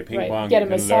can play ping pong, Get you a can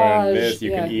massage, learn this,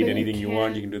 you can eat But anything you you want,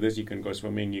 can't. you can do this, you can go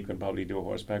swimming, you can probably do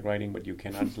horseback riding, but you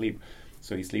cannot sleep.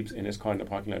 So he sleeps in his car in the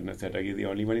parking lot. And I said, are you the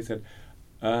only one? He said,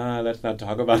 let's not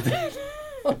talk about that.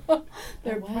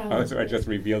 They're proud. So I just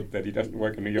revealed that he doesn't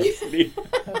work in New York City.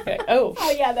 Okay. Oh.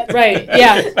 Oh yeah, that's Right.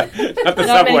 Yeah. Not the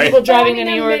Not many subway. people driving in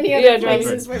There New are York. many other driving.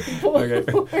 places where people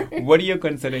Okay. work. What do you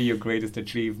consider your greatest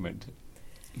achievement?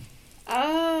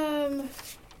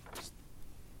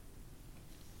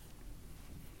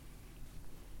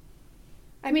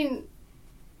 I mean,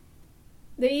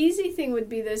 the easy thing would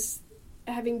be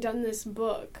having done this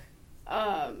book.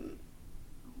 But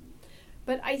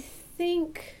I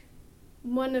think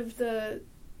one of the,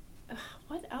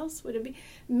 what else would it be?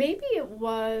 Maybe it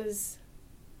was,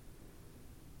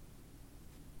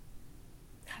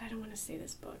 God, I don't want to say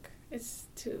this book. It's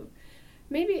too,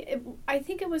 I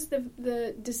think it was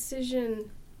the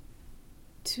decision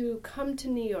to come to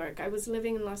New York. I was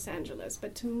living in Los Angeles,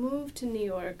 but to move to New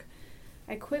York,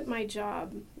 I quit my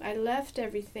job. I left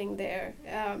everything there,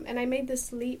 and I made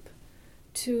this leap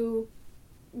to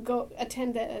go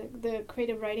attend the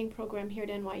creative writing program here at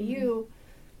NYU,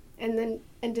 and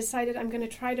decided I'm going to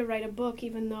try to write a book,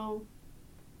 even though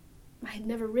I had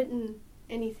never written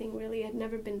anything really, had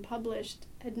never been published,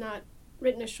 had not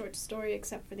written a short story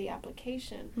except for the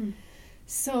application.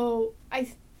 So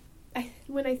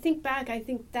when I think back, I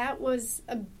think that was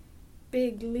a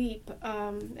big leap,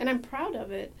 and I'm proud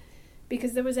of it.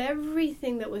 Because there was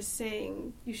everything that was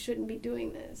saying you shouldn't be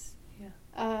doing this. Yeah.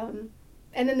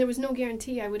 And then there was no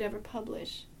guarantee I would ever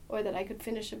publish or that I could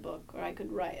finish a book or I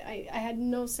could write. I had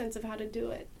no sense of how to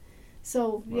do it.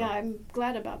 So, yeah, I'm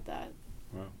glad about that.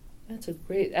 Wow. That's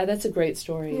a great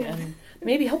story. Yeah. And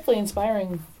maybe hopefully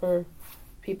inspiring for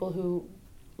people who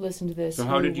listen to this. So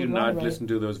how did you not listen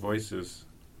to those voices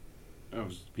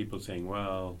of people saying,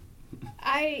 well...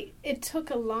 It took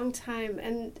a long time,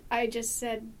 and I just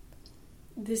said,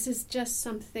 this is just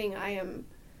something I'm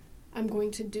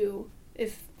going to do,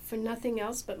 if for nothing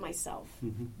else but myself.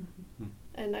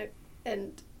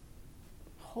 And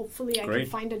hopefully I can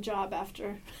find a job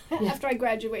after I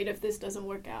graduate if this doesn't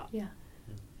work out. Yeah.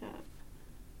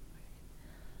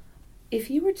 If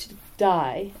you were to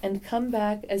die and come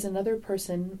back as another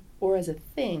person or as a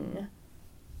thing,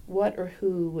 what or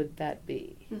who would that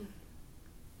be?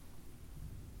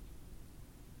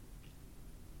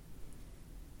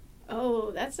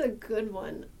 Oh, that's a good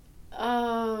one.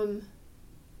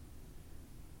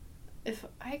 If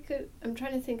I could, I'm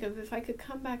trying to think of if I could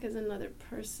come back as another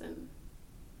person.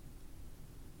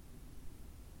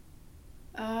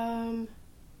 I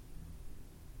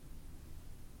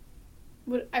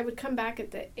would come back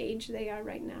at the age they are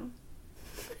right now.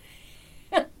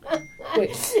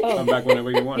 Wait, Come back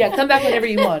whenever you want. Yeah, come back whenever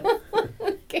you want.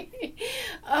 Okay.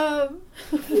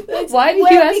 Why did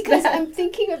you ask because that? I'm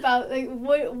thinking about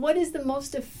what is the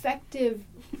most effective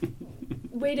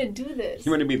way to do this.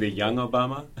 You want to be the young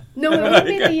Obama? No, I wouldn't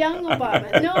be the young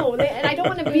Obama. No, and I don't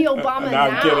want to be Obama No, now.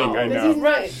 I'm kidding, I know. He's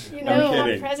not, I'm not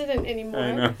kidding. president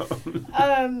anymore.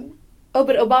 I know. Oh,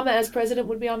 but Obama as president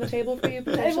would be on the table for you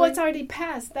potentially? Well, it's already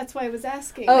passed. That's why I was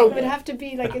asking. Oh. It would have to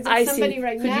be like, is it I somebody see.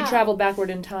 right Could now? you travel backward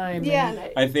in time? Yeah. and-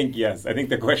 and I think yes. I think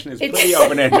the question is It's- pretty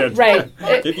open-ended. Right.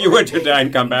 If you were to die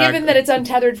and come back... Given that it's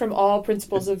untethered from all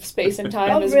principles of space and time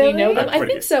Oh, as we know really? them, I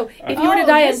Pretty- think so. If you were to Oh,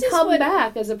 die and this is come what-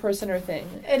 back as a person or thing,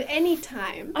 at any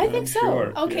time. I think so.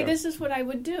 Sure. Okay, Yeah. this is what I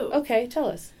would do. Okay, tell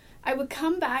us. I would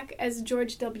come back as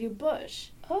George W.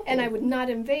 Bush. and I would not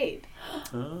invade.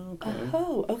 Oh, okay.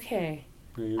 Oh, okay.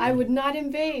 I would not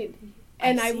invade,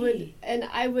 and I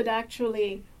I would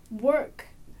actually work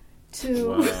to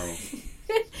Wow.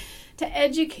 to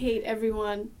educate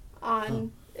everyone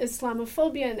on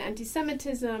Islamophobia and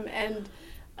anti-Semitism, and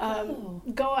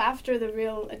go after the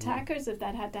real attackers if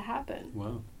that had to happen.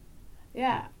 Wow.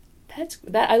 Yeah,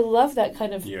 I love that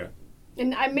kind of. Yeah.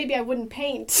 and maybe I wouldn't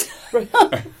paint,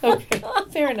 Okay,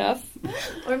 fair enough.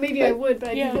 or maybe I would, but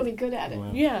I'd Yeah. be really good at it.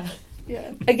 Wow. Yeah.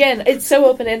 Yeah. Again, it's so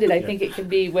open-ended. I think it can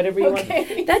be whatever you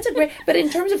Okay. want. That's a great. But in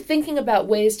terms of thinking about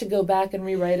ways to go back and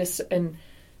rewrite and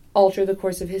alter the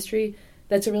course of history,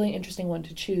 that's a really interesting one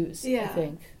to choose. I Yeah.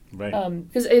 think. Right.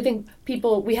 Because I think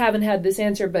we haven't had this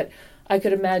answer, but I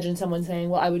could imagine someone saying,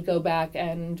 well, I would go back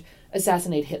and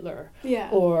assassinate Hitler. Yeah.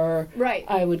 Or Right.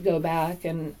 I would go back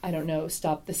and, I don't know,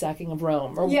 stop the sacking of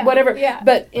Rome or Yeah, whatever. yeah.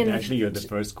 But And in actually, you're the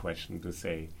first question to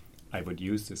say, I would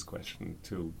use this question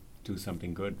to do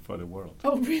something good for the world.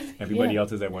 Oh, really? Everybody Yeah. else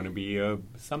says, I want to be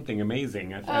something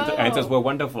amazing. Oh. Answers were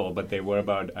wonderful, but they were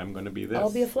about, I'm going to be this.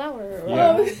 I'll be a flower. Or,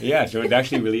 Yeah, yeah. So it's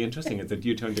actually really interesting. It's that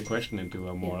you turned the question into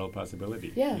a moral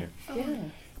possibility. Yeah.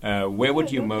 Where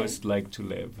would you Okay. most like to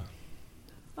live?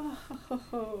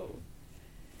 Oh.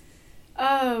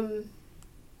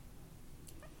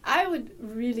 I would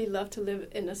really love to live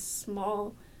in a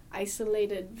small,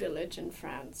 isolated village in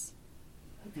France.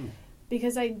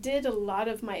 Because I did a lot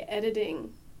of my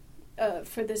editing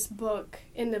for this book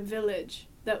in the village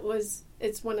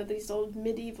it's one of these old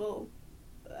medieval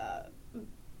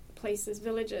places,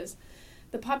 villages.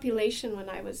 The population when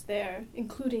I was there,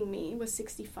 including me, was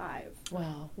 65.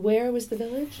 Wow. Where was the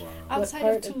village? Wow. Outside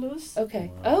part of of- Toulouse. Okay.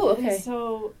 Wow. Oh, okay.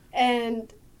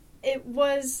 And it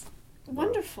was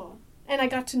wonderful. And I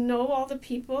got to know all the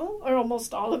people, or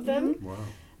almost all of them. Wow.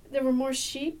 There were more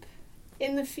sheep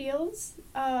in the fields.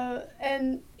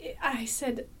 And I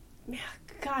said,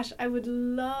 gosh, I would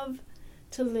love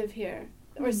to live here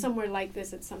or somewhere like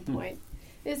this at some point.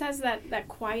 This has that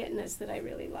quietness that I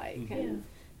really like. And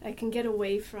I can get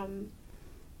away from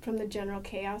the general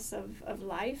chaos of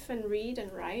life and read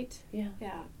and write. Yeah.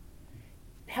 Yeah.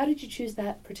 How did you choose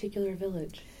that particular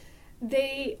village?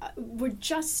 They were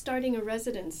just starting a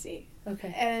residency.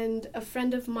 Okay. And a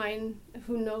friend of mine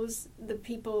who knows the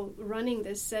people running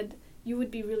this said, you would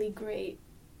be really great.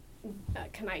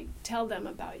 Can I tell them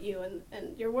about you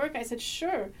and your work? I said,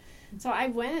 sure. So I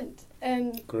went,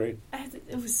 and Great.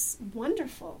 it was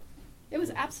wonderful. It was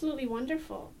absolutely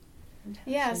wonderful.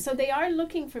 Fantastic. Yeah, so they are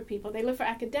looking for people. They look for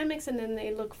academics, and then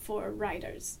they look for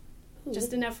writers. Ooh,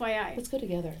 Just an FYI. let's go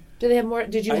together. Do they have more?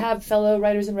 Did you have fellow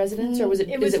writers in residence, or was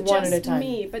it was one just at a time?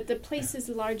 me, but the place is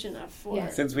large enough for... Yeah.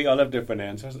 Since we all have different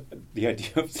answers, the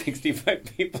idea of 65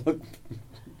 people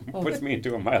puts me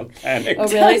into a mild panic. Oh,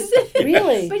 really?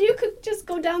 Really? But you could just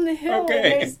go down the hill.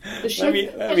 Okay. And there's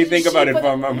The Let me think about it for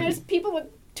a moment. There's people with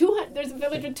 200. There's a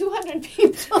village with 200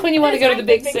 people. When you want to go to the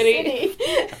There's big not city.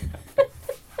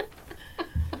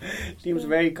 Seems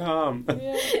very calm.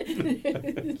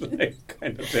 It's like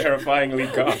kind of terrifyingly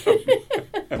calm.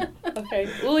 Okay.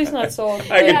 Lily's not sold.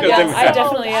 I can but just yeah, imagine. I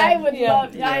definitely am. I would Yeah.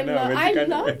 love. Yeah, no, it's I kind of-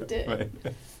 loved it. Right.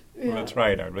 Yeah. We'll try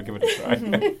it out. We'll give it a try.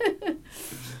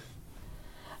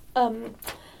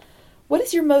 What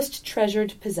is your most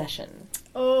treasured possession?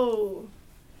 Oh.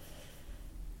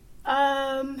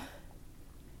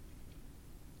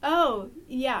 Oh,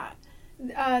 yeah.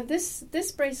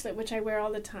 This bracelet, which I wear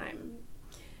all the time,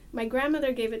 my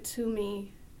grandmother gave it to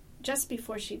me just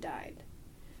before she died.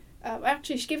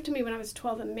 Actually, she gave it to me when I was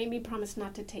 12 and made me promise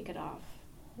not to take it off.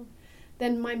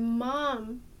 Then my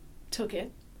mom took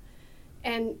it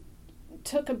and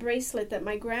took a bracelet that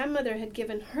my grandmother had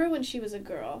given her when she was a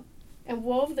girl and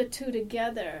wove the two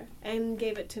together and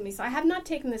gave it to me. So I have not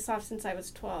taken this off since I was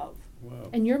 12. Wow.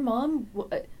 And your mom,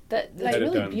 that's Had it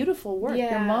really done. beautiful work. Your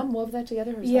Yeah. mom wove that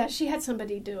together herself? Yeah, she had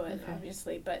somebody do it, Okay.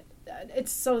 obviously, but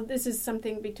it's so. This is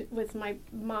something with my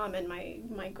mom and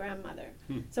my grandmother.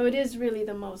 So it is really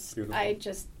the most. Beautiful.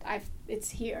 It's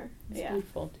here. It's yeah.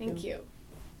 beautiful. Thank you.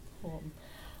 Cool.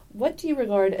 What do you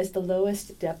regard as the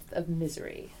lowest depth of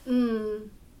misery?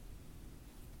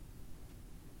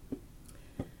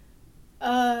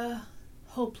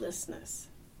 Hopelessness.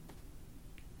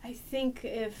 I think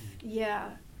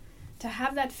to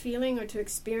have that feeling or to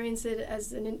experience it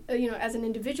as as an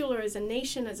individual or as a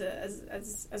nation, as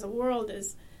a world,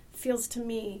 feels to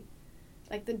me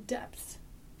like the depth.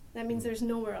 That means there's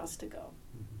nowhere else to go.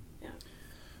 Yeah.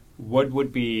 What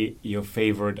would be your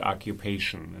favorite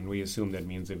occupation? And we assume that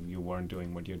means if you weren't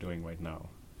doing what you're doing right now.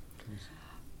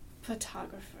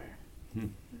 Photographer.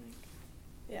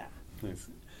 Yeah. Nice.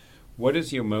 What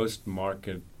is your most marked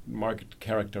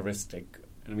characteristic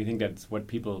And we think that's what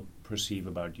people perceive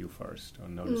about you first, or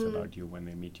notice about you when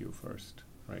they meet you first,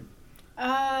 right?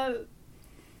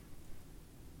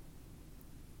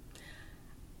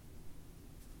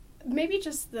 Maybe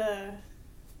just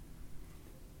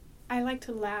I like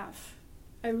to laugh.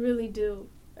 I really do.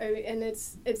 And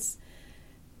it's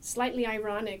slightly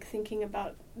ironic thinking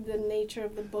about the nature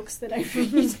of the books that I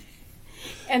read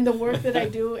and the work that I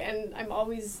do, and I'm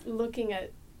always looking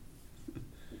at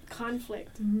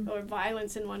conflict or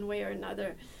violence in one way or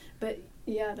another. But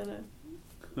yeah,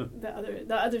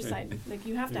 the other side, like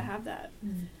you have to have that.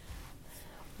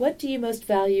 What do you most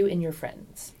value in your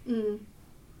friends?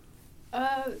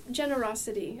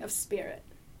 Generosity of spirit.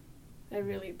 I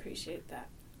really appreciate that.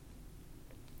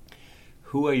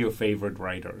 Who are your favorite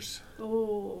writers?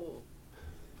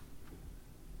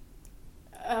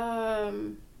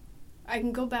 I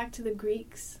can go back to the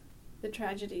Greeks, the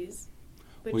tragedies.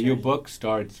 Well, your book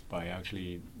starts by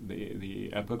actually the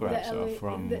epigraphs are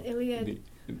from the Iliad.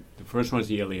 The first one is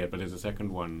the Iliad, but there's a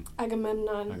second one.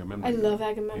 Agamemnon. I love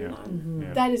Agamemnon.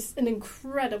 Yeah. That is an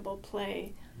incredible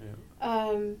play.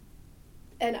 Yeah.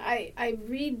 And I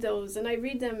read those, and I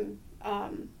read them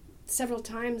several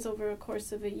times over a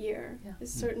course of a year. Yeah.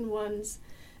 There's certain ones.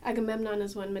 Agamemnon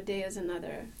is one, Medea is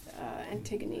another,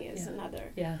 Antigone is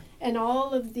another. Yeah. And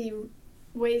all of the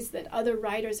ways that other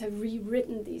writers have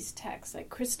rewritten these texts, like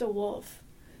Christa Wolf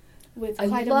with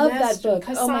Clytemnestra. I love that book.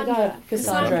 Cassandra. Oh my God,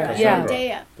 Cassandra. Yeah.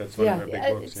 Medea. That's one of her big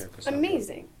books. It's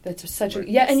amazing. That's such a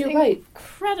and you're right.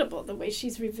 Incredible the way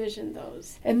she's revisioned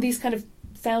those. And these kind of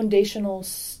foundational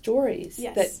stories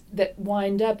that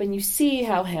wind up, and you see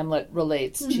how Hamlet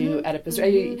relates to Oedipus.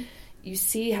 You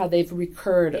see how they've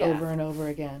recurred over and over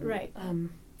again. Right.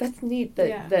 That's neat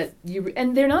that you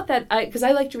and they're not that because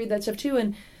I like to read that stuff too.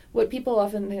 And what people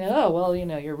often think, oh well,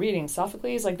 you're reading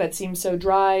Sophocles, like that seems so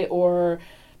dry or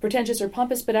pretentious or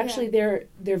pompous, but actually they're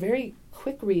very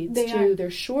quick reads too. They're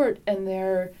short and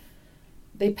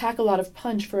they pack a lot of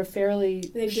punch for a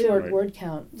fairly short word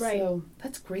count. Right. So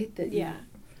that's great that you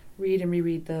read and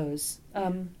reread those.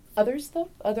 Others though?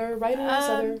 Other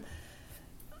writers?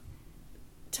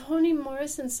 Toni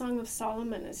Morrison's Song of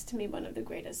Solomon is to me one of the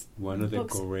greatest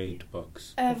great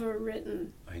books ever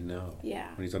written. I know. Yeah.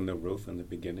 When he's on the roof in the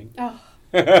beginning. Oh.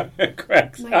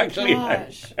 Cracks. My Actually,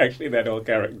 gosh. That whole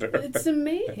character. It's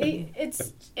amazing.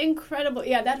 It's incredible.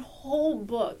 Yeah, that whole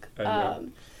book.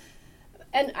 And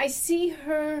I see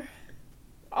her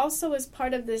also as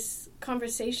part of this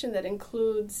conversation that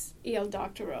includes E.L.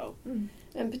 Doctorow,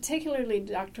 and particularly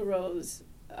Doctorow's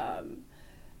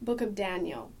Book of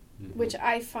Daniel, which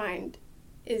I find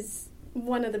is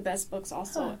one of the best books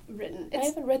also written. I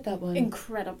haven't read that one.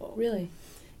 Incredible. Really?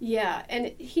 Yeah,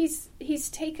 and he's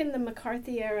taken the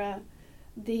McCarthy era,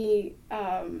 the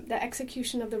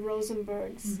execution of the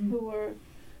Rosenbergs, who were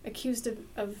accused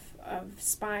of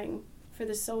spying for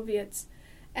the Soviets,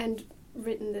 and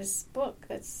written this book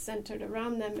that's centered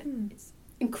around them. It's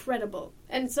incredible.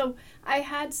 And so I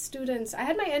had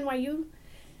my NYU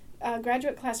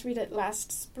graduate class read it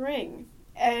last spring,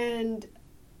 and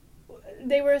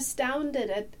they were astounded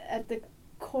at the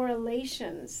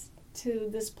correlations to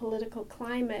this political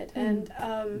climate. And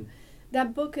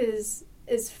that book is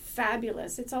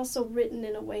fabulous. It's also written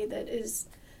in a way that is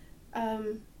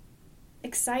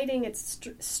exciting. It's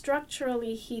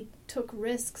structurally, he took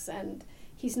risks, and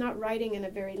he's not writing in a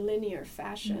very linear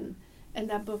fashion. And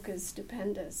that book is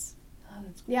stupendous. Oh,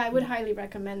 that's great. Yeah, I would highly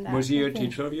recommend that. Was he a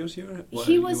teacher of yours here?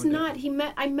 He was not.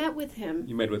 I met with him.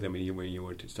 You met with him when you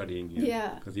were studying here?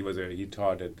 Yeah. Because he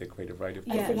taught at the Creative Writing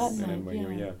Yes. Program at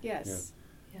NYU. Yes.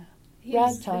 He's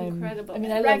Ragtime. Incredible. I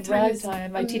mean, I love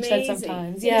Ragtime. I teach that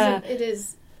sometimes. It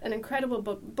is an incredible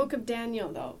book. Book of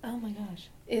Daniel, though. Oh my gosh.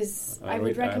 I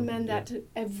would recommend that to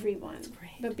everyone. That's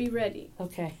great. But be ready.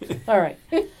 Okay. All right.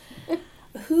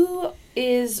 Who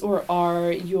is or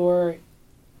are your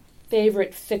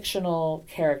favorite fictional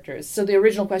characters? So the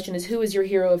original question is, who is your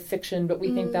hero of fiction? But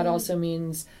we think that also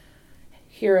means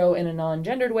hero in a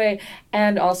non-gendered way,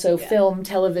 and also film,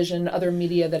 television, other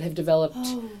media that have developed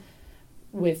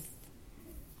with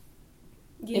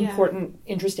important,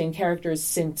 interesting characters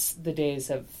since the days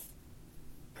of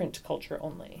print culture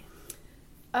only.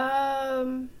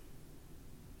 I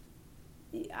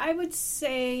would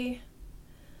say,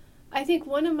 I think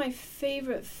one of my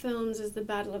favorite films is The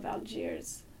Battle of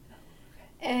Algiers.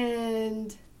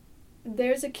 And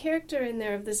there's a character in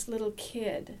there of this little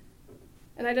kid.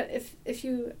 And I don't, if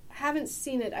you haven't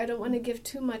seen it, I don't want to give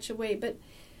too much away, but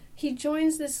he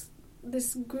joins this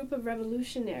group of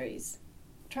revolutionaries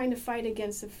trying to fight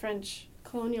against the French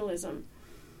colonialism.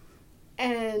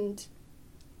 And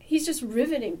he's just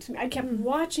riveting to me. I kept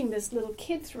watching this little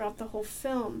kid throughout the whole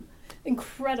film.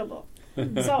 incredible.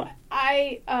 So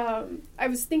I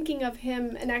was thinking of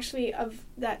him, and actually of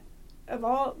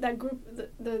all that group,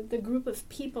 the group of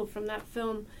people from that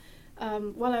film,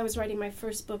 while I was writing my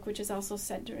first book, which is also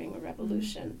set during a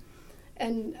revolution.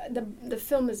 And the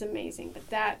film is amazing, but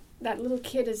that little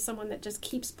kid is someone that just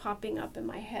keeps popping up in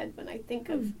my head when I think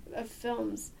of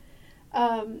films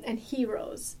and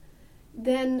heroes.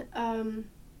 Then,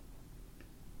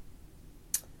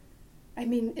 I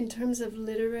mean, in terms of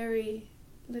literary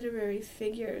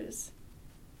figures,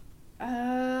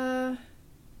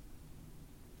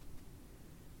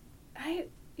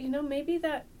 maybe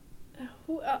that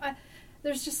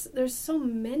there's so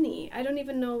many. I don't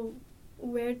even know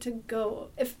where to go.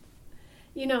 If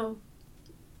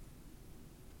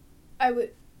I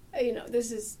would,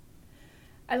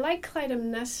 I like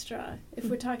Clytemnestra, if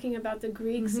we're talking about the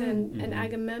Greeks and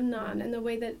Agamemnon and the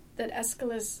way that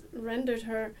Aeschylus rendered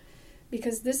her,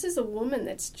 because this is a woman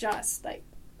that's just like,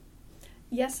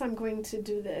 yes, I'm going to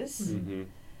do this.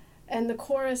 And the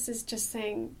chorus is just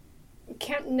saying,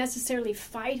 can't necessarily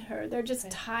fight her. They're just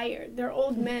tired. They're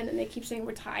old men, and they keep saying,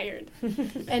 we're tired.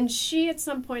 And she, at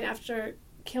some point after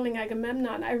killing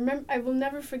Agamemnon, I will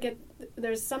never forget,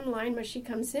 there's some line where she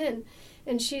comes in,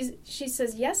 and she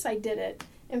says, yes, I did it.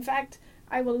 In fact,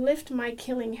 I will lift my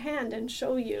killing hand and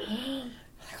show you.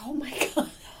 Like, oh my God.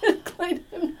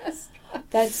 Clytemnestra.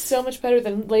 That's so much better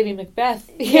than Lady Macbeth.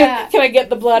 Yeah. Can I get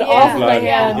the blood off my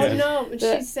hand? Oh no. And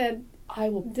she said,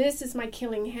 this is my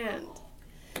killing hand.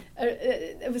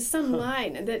 It was some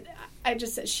line that I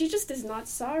just said, she just is not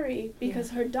sorry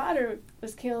because her daughter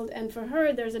was killed, and for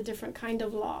her there's a different kind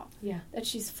of law that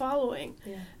she's following.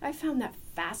 I found that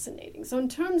fascinating. So in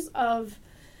terms of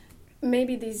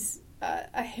maybe these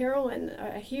a heroine or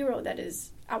a hero that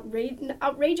is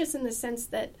outrageous in the sense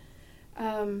that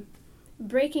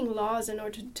breaking laws in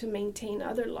order to maintain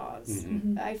other laws,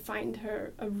 I find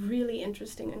her a really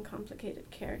interesting and complicated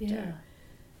character.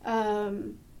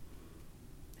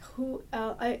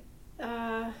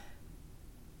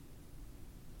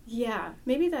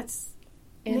 Maybe that's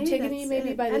Antigone,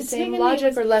 maybe by the same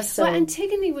logic or less so. Well,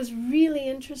 Antigone was really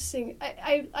interesting.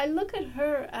 I look at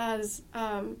her as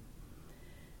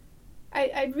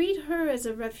I read her as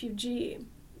a refugee.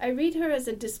 I read her as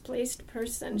a displaced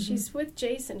person. She's with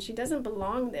Jason. She doesn't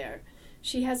belong there.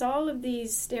 She has all of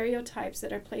these stereotypes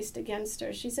that are placed against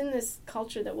her. She's in this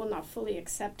culture that will not fully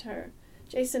accept her.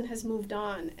 Jason has moved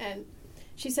on, and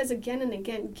she says again and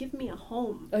again, give me a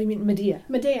home. Oh, you mean Medea?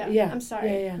 Medea. Yeah. I'm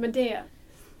sorry. Yeah. Medea.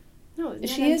 No,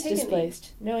 she is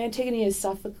displaced. No, Antigone is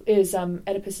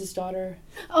Oedipus's daughter.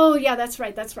 Oh, yeah, that's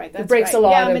right. Who breaks the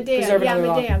law. Yeah, Medea.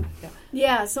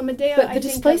 So Medea. But the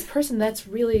displaced person, that's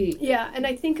really... Yeah, and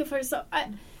I think of her, so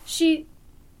she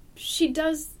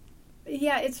does...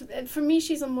 Yeah, it's for me,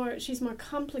 she's more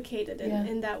complicated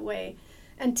in that way.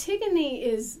 Antigone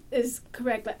is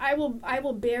correct. Like, I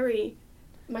will bury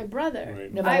my brother.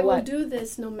 Right. No matter I will what. do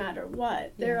this no matter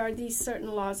what. There are these certain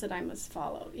laws that I must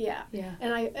follow. Yeah.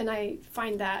 And I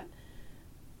find that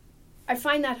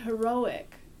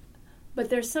heroic. But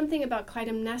there's something about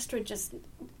Clytemnestra just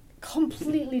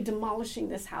completely demolishing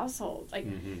this household. Like,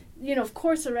 of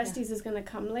course Orestes is going to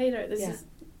come later.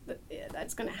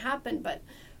 That's going to happen. But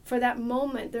for that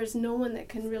moment, there's no one that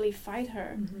can really fight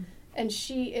her. And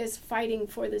she is fighting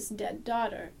for this dead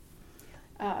daughter.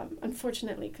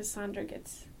 Unfortunately, Cassandra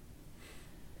gets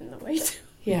in the way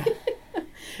too.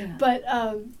 But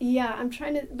I'm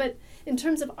trying to. But in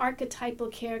terms of archetypal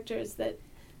characters that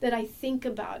I think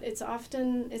about, it's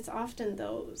often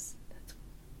those.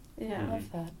 I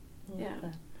love that.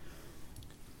 That.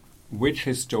 Which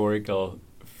historical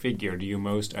figure do you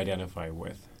most identify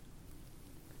with?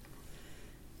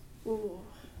 Ooh.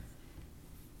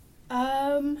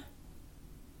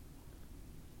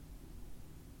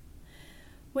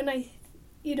 When I,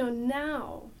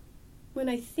 now, when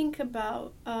I think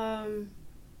about, I've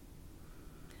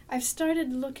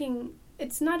started looking,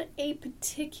 it's not a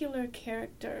particular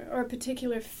character or a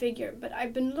particular figure, but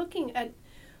I've been looking at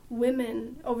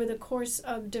women over the course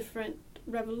of different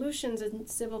revolutions and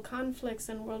civil conflicts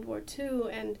and World War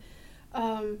II, and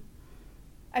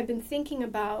I've been thinking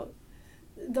about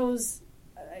those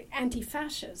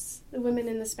anti-fascists, the women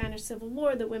in the Spanish Civil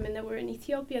War, the women that were in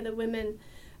Ethiopia, the women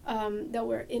that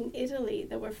were in Italy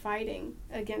that were fighting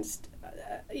against,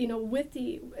 with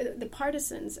the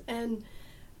partisans, and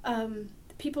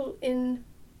people in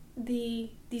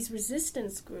these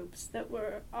resistance groups that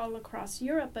were all across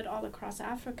Europe, but all across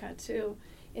Africa too,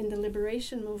 in the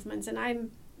liberation movements.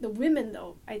 And the women,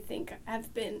 though, I think,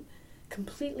 have been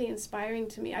completely inspiring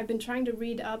to me. I've been trying to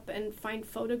read up and find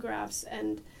photographs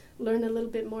and learn a little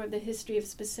bit more of the history of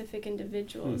specific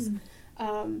individuals.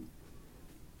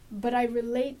 but I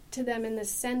relate to them in the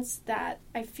sense that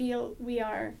I feel we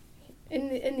are, in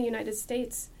the United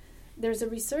States, there's a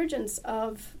resurgence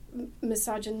of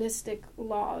misogynistic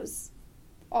laws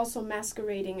also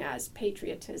masquerading as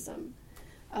patriotism.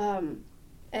 And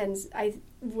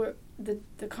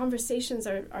the conversations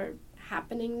are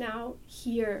happening now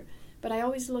here, but I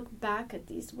always look back at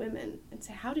these women and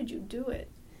say, how did you do it?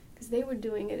 Because they were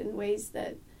doing it in ways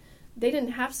that they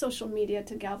didn't have social media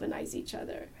to galvanize each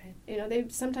other. Right. You know,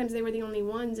 sometimes they were the only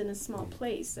ones in a small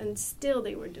place, and still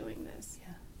they were doing this.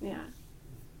 Yeah.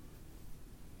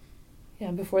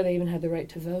 Yeah, before they even had the right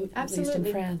to vote, Absolutely. at least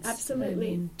in France. Absolutely.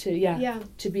 I mean,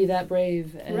 to be that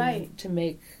brave and to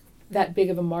make that big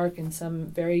of a mark in some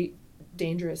very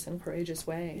dangerous and courageous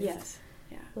way. Yes.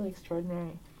 Yeah. Really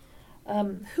extraordinary.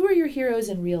 Who are your heroes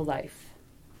in real life?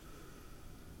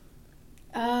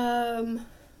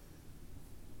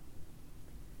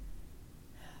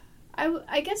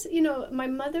 I guess, you know, my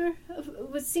mother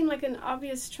would seem like an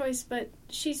obvious choice, but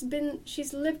she's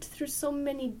lived through so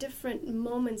many different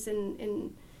moments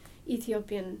in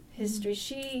Ethiopian history.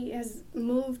 She has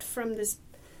moved from this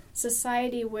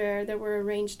society where there were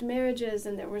arranged marriages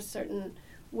and there were certain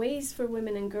ways for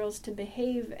women and girls to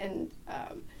behave and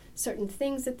certain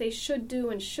things that they should do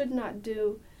and should not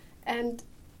do. And,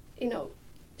 you know,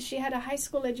 she had a high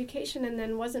school education and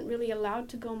then wasn't really allowed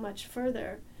to go much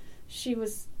further. She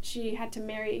had to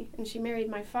marry, and she married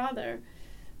my father.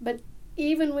 But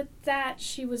even with that,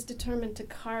 she was determined to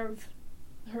carve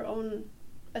her own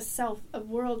a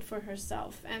world for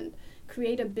herself and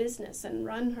create a business and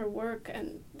run her work.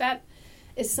 And that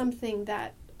is something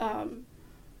that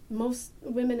most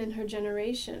women in her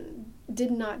generation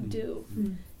did not do.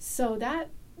 Mm. So that,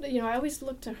 you know, I always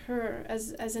look to her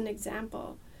as an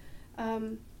example.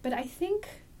 But I think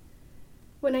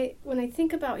when I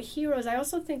think about heroes, I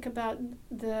also think about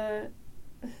the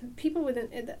people within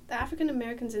the African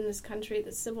Americans in this country,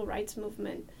 the civil rights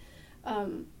movement,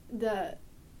 the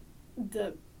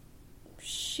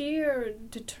sheer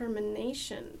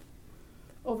determination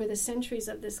over the centuries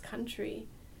of this country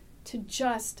to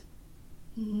just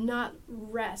not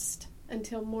rest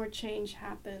until more change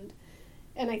happened.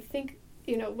 And I think,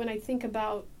 you know, when I think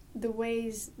about the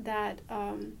ways that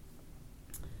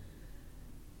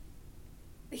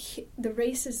the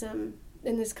racism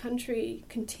in this country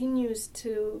continues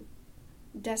to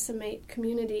decimate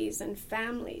communities and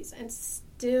families, and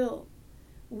still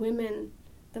women,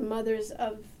 the mothers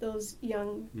of those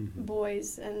young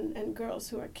boys and girls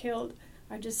who are killed,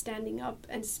 are just standing up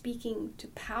and speaking to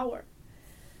power.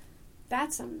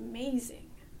 That's amazing.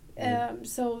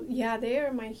 So yeah, they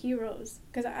are my heroes,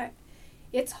 because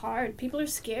it's hard. People are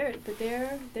scared, but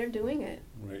they're doing it.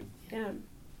 Right. Yeah.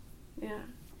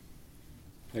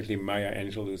 Actually, Maya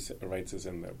Angelou writes this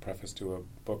in the preface to a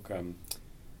book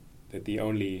that the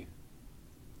only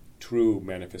true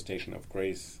manifestation of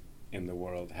grace in the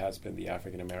world has been the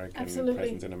African American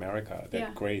presence in America.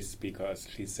 That grace, because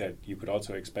she said you could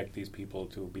also expect these people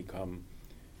to become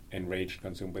enraged,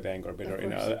 consumed with anger, bitter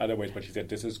in other ways, but she said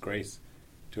this is grace,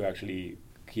 to actually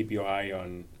keep your eye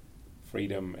on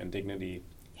freedom and dignity.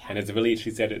 And it's really,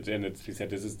 she said it, and she said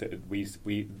this is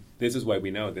this is why we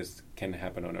know this can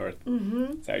happen on Earth.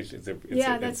 Mm-hmm.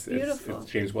 That's beautiful.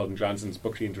 It's James Weldon Johnson's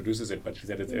book. She introduces it, but she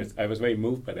said I was very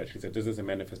moved by that. She said this is a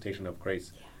manifestation of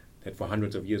grace that for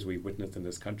hundreds of years we witnessed in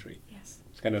this country. Yes,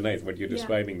 it's kind of nice what you're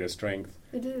describing, the strength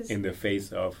it is in the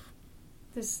face of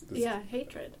this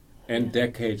hatred and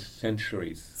decades,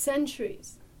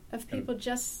 centuries of people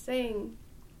just saying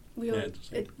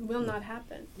it will not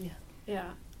happen.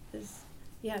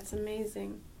 It's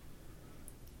amazing.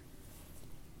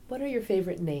 What are your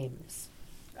favorite names?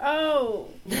 Oh.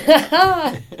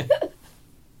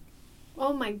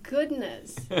 Oh my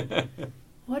goodness.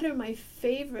 What are my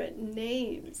favorite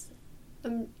names?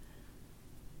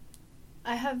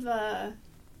 I have I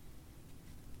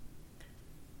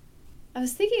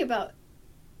was thinking about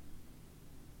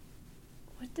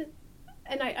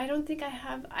I don't think I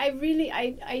have. I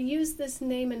used this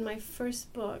name in my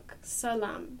first book,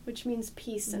 Salam, which means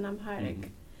peace in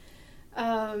Amharic.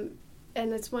 And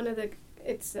it's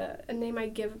it's a name I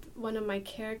give one of my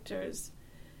characters.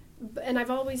 And I've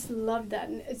always loved that.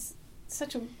 And it's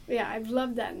I've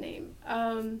loved that name.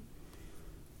 And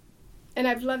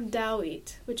I've loved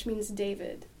Dawit, which means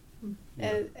David.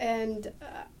 And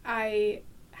I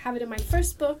have it in my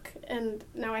first book, and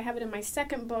now I have it in my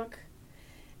second book.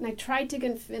 And I tried to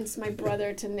convince my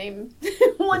brother to name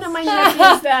one of my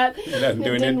nephews that. It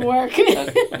didn't work.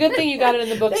 Good thing you got it in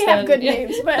the books. They have good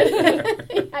names, but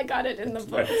I got it in the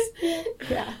books.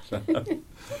 Yeah.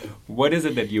 What is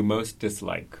it that you most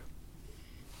dislike?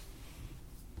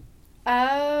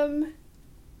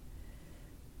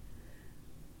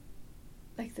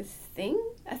 like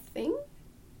a thing?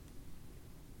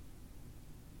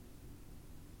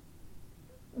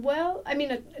 Well, I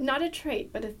mean, not a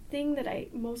trait, but a thing that I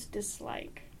most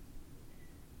dislike.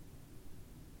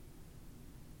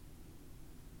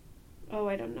 Oh,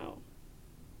 I don't know.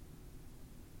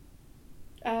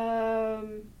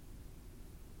 I'm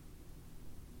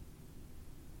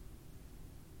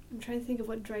trying to think of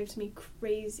what drives me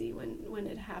crazy when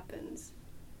it happens.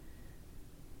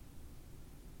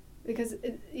 Because,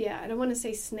 I don't want to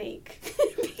say snake.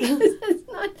 Because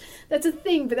that's a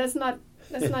thing, but that's like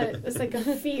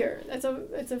a fear.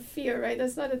 It's a fear, right?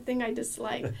 That's not a thing I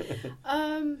dislike.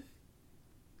 I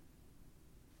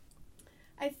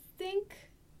think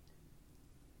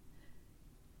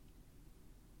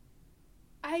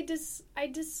I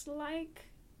dislike,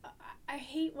 I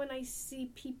hate when I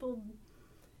see people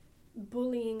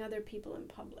bullying other people in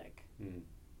public.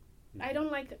 I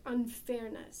don't like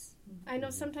unfairness. I know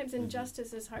sometimes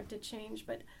injustice is hard to change,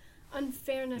 but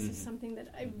unfairness is something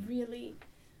that I really,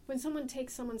 when someone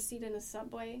takes someone's seat in a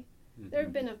subway, there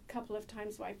have been a couple of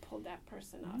times where I pulled that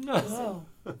person up. Oh.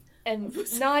 And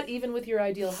not even with your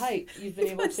ideal height, you've been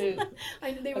able to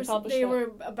accomplish they that.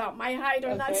 were about my height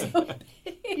or not so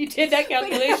big. You did that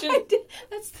calculation? I did.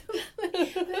 That's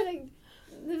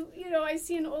I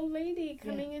see an old lady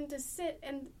coming in to sit,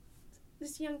 and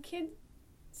this young kid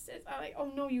says, I'm like,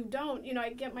 oh, no, you don't.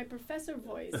 I get my professor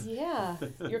voice. Yeah.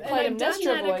 You're quite a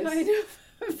Mestra voice. I've done that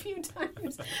a few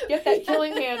times. Get that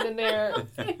killing hand in there.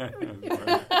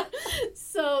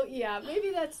 So,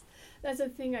 maybe that's a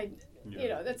thing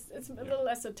it's a little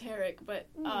esoteric, but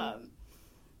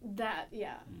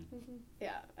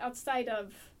outside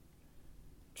of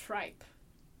tripe,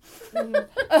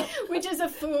 which is a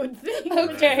food thing,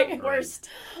 which is the worst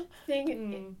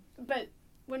thing. But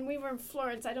when we were in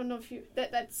Florence, I don't know if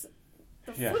that's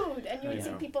the food, and you would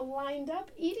see people lined up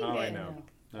eating it.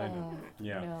 I know.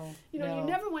 Yeah. No, you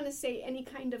never want to say any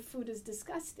kind of food is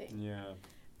disgusting. Yeah.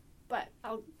 But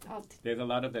I'll There's a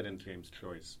lot of that in James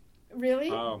Joyce. Really?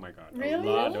 Oh my God! Really?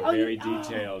 A lot of very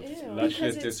detailed, luscious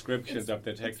Because descriptions of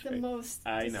the text. It's the most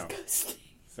I disgusting. know.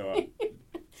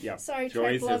 So, Sorry,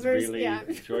 Joyce tripe lovers.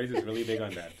 Joyce is really big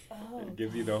on that. It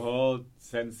gives you the whole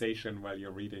sensation while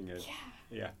you're reading it.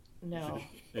 Yeah. No.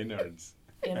 Innards.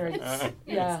 Innards.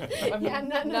 Yeah. I'm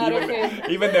not even, okay.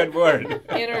 Even that word.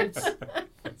 Innards.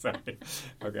 Sorry.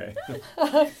 Okay.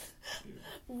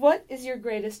 What is your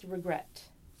greatest regret?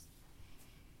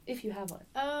 If you have one.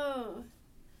 Oh.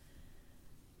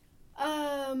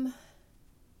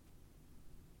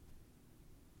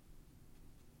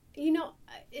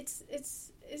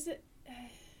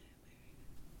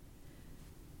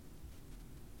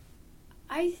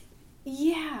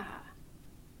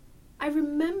 I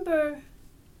remember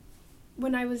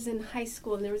when I was in high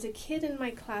school and there was a kid in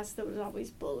my class that was always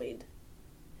bullied.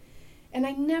 And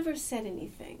I never said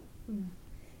anything.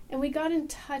 And we got in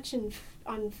touch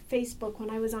on Facebook when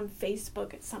I was on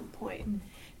Facebook at some point.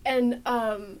 And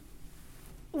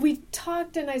we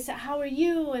talked, and I said, how are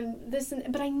you? And this,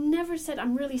 but I never said,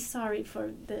 I'm really sorry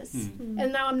for this.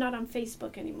 And now I'm not on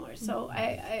Facebook anymore. So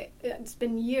it's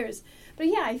been years. But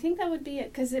I think that would be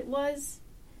it, because it was,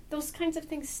 those kinds of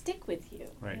things stick with you.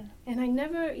 Right. And I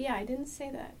never, I didn't say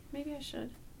that. Maybe I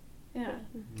should.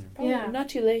 Not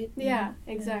too late. Yeah,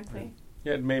 exactly.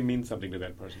 Yeah, it may mean something to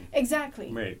that person. Exactly.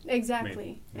 May.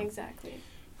 Exactly. Yeah. Exactly.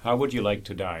 How would you like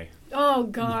to die? Oh,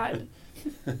 God.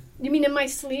 You mean in my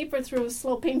sleep or through a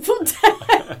slow, painful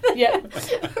death? Yeah.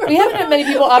 We haven't had many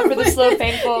people opt for the slow,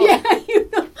 painful. Yeah,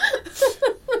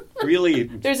 Really?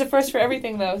 There's a first for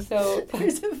everything, though, so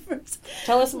There's a first.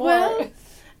 Tell us more. Well,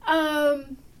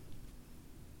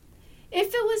 if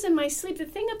it was in my sleep, the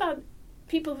thing about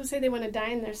people who say they want to die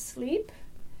in their sleep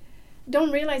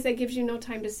don't realize that gives you no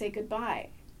time to say goodbye.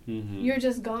 You're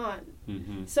just gone.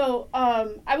 So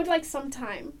I would like some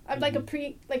time. I'd like a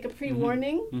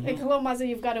pre-warning. Like, hello, Maza,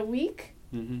 you've got a week,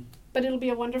 but it'll be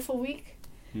a wonderful week.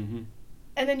 And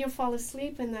then you'll fall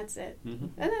asleep, and that's it.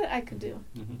 And that I could do.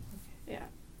 Yeah.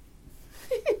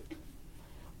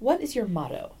 What is your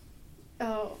motto?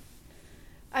 Oh,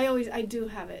 I do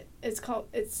have it.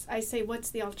 I say, what's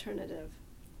the alternative?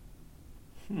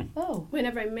 Oh.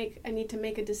 Whenever I need to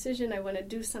make a decision, I want to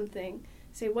do something,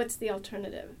 say, what's the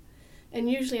alternative? And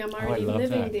usually I'm already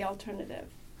living the alternative.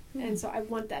 And so I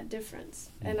want that difference.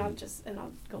 And I'll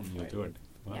go for You'll it. do it.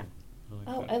 Wow. Yeah.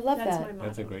 I love That's that. my motto.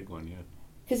 That's a great one, yeah.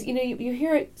 Because, you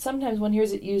hear it, sometimes one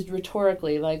hears it used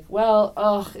rhetorically, like, well,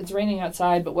 it's raining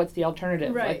outside, but what's the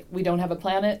alternative? Right. Like, we don't have a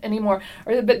planet anymore.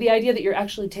 But the idea that you're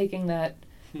actually taking that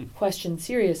question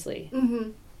seriously Mm-hmm.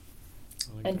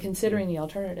 I like and that. considering the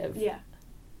alternative. Yeah.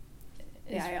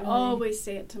 Yeah, I really- always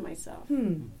say it to myself.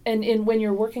 And when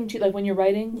you're working to, like when you're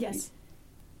writing, Yes.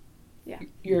 Yeah.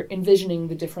 you're envisioning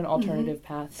the different alternative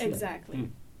paths that Exactly. your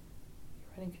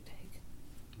writing could take.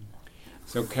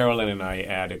 So Carolyn and I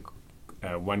added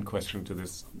one question to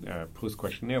this Proust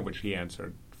questionnaire, which he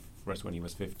answered first when he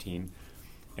was 15.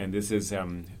 And this is,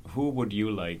 who would you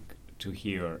like to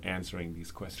hear answering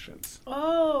these questions?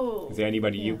 Oh. Is there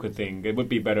anybody you Yeah. could think, it would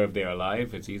be better if they're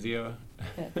alive, it's easier?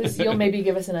 Because you'll maybe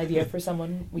give us an idea for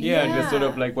someone. Yeah, and just sort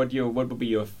of Yeah. like what would be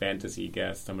your fantasy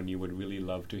guest, someone you would really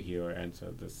love to hear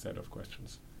answer this set of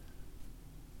questions?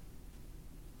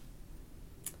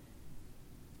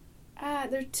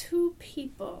 There are two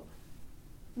people.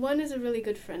 One is a really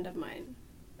good friend of mine,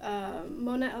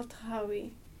 Mona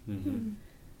El-Tahawi. Mm-hmm.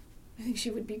 I think she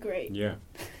would be great. Yeah.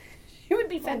 She would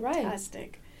be All right.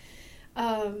 fantastic.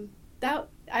 That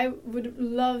I would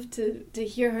love to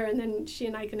hear her, and then she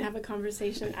and I can have a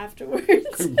conversation afterwards.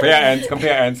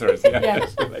 Compare answers. Yeah. Yeah.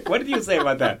 Like, what did you say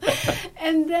about that?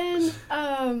 And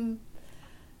then,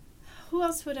 who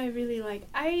else would I really like?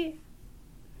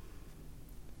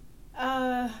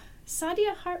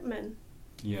 Saadia Hartman,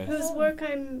 Yes. whose work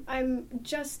I'm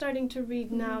just starting to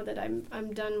read now that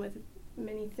I'm done with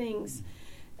many things.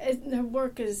 Her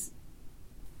work is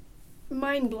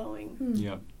mind blowing,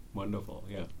 Yeah. Wonderful.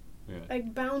 Yeah. Yeah.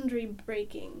 like boundary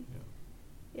breaking.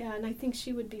 Yeah. Yeah, and I think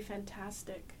she would be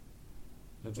fantastic.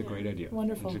 That's a Yeah. great idea.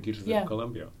 Wonderful. And she teaches Yeah. at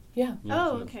Columbia. Yeah. Yeah,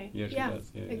 Oh, she does. okay. Yeah, she Yeah,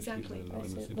 does. Yeah, she exactly. teaches at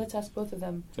the city. Let's ask both of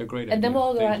them. It's a great And then idea. we'll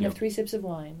all go Thank out and you. have 3 sips of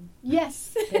wine.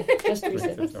 Yes. Yeah, just 3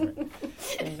 sips.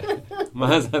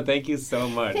 Maza, thank you so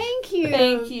much. Thank you.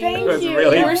 Thank you. Thank It was you.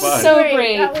 really That was fun. So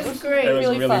great. That was great. It was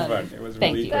really really fun. fun. It was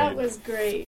Thank really you. great. That was great.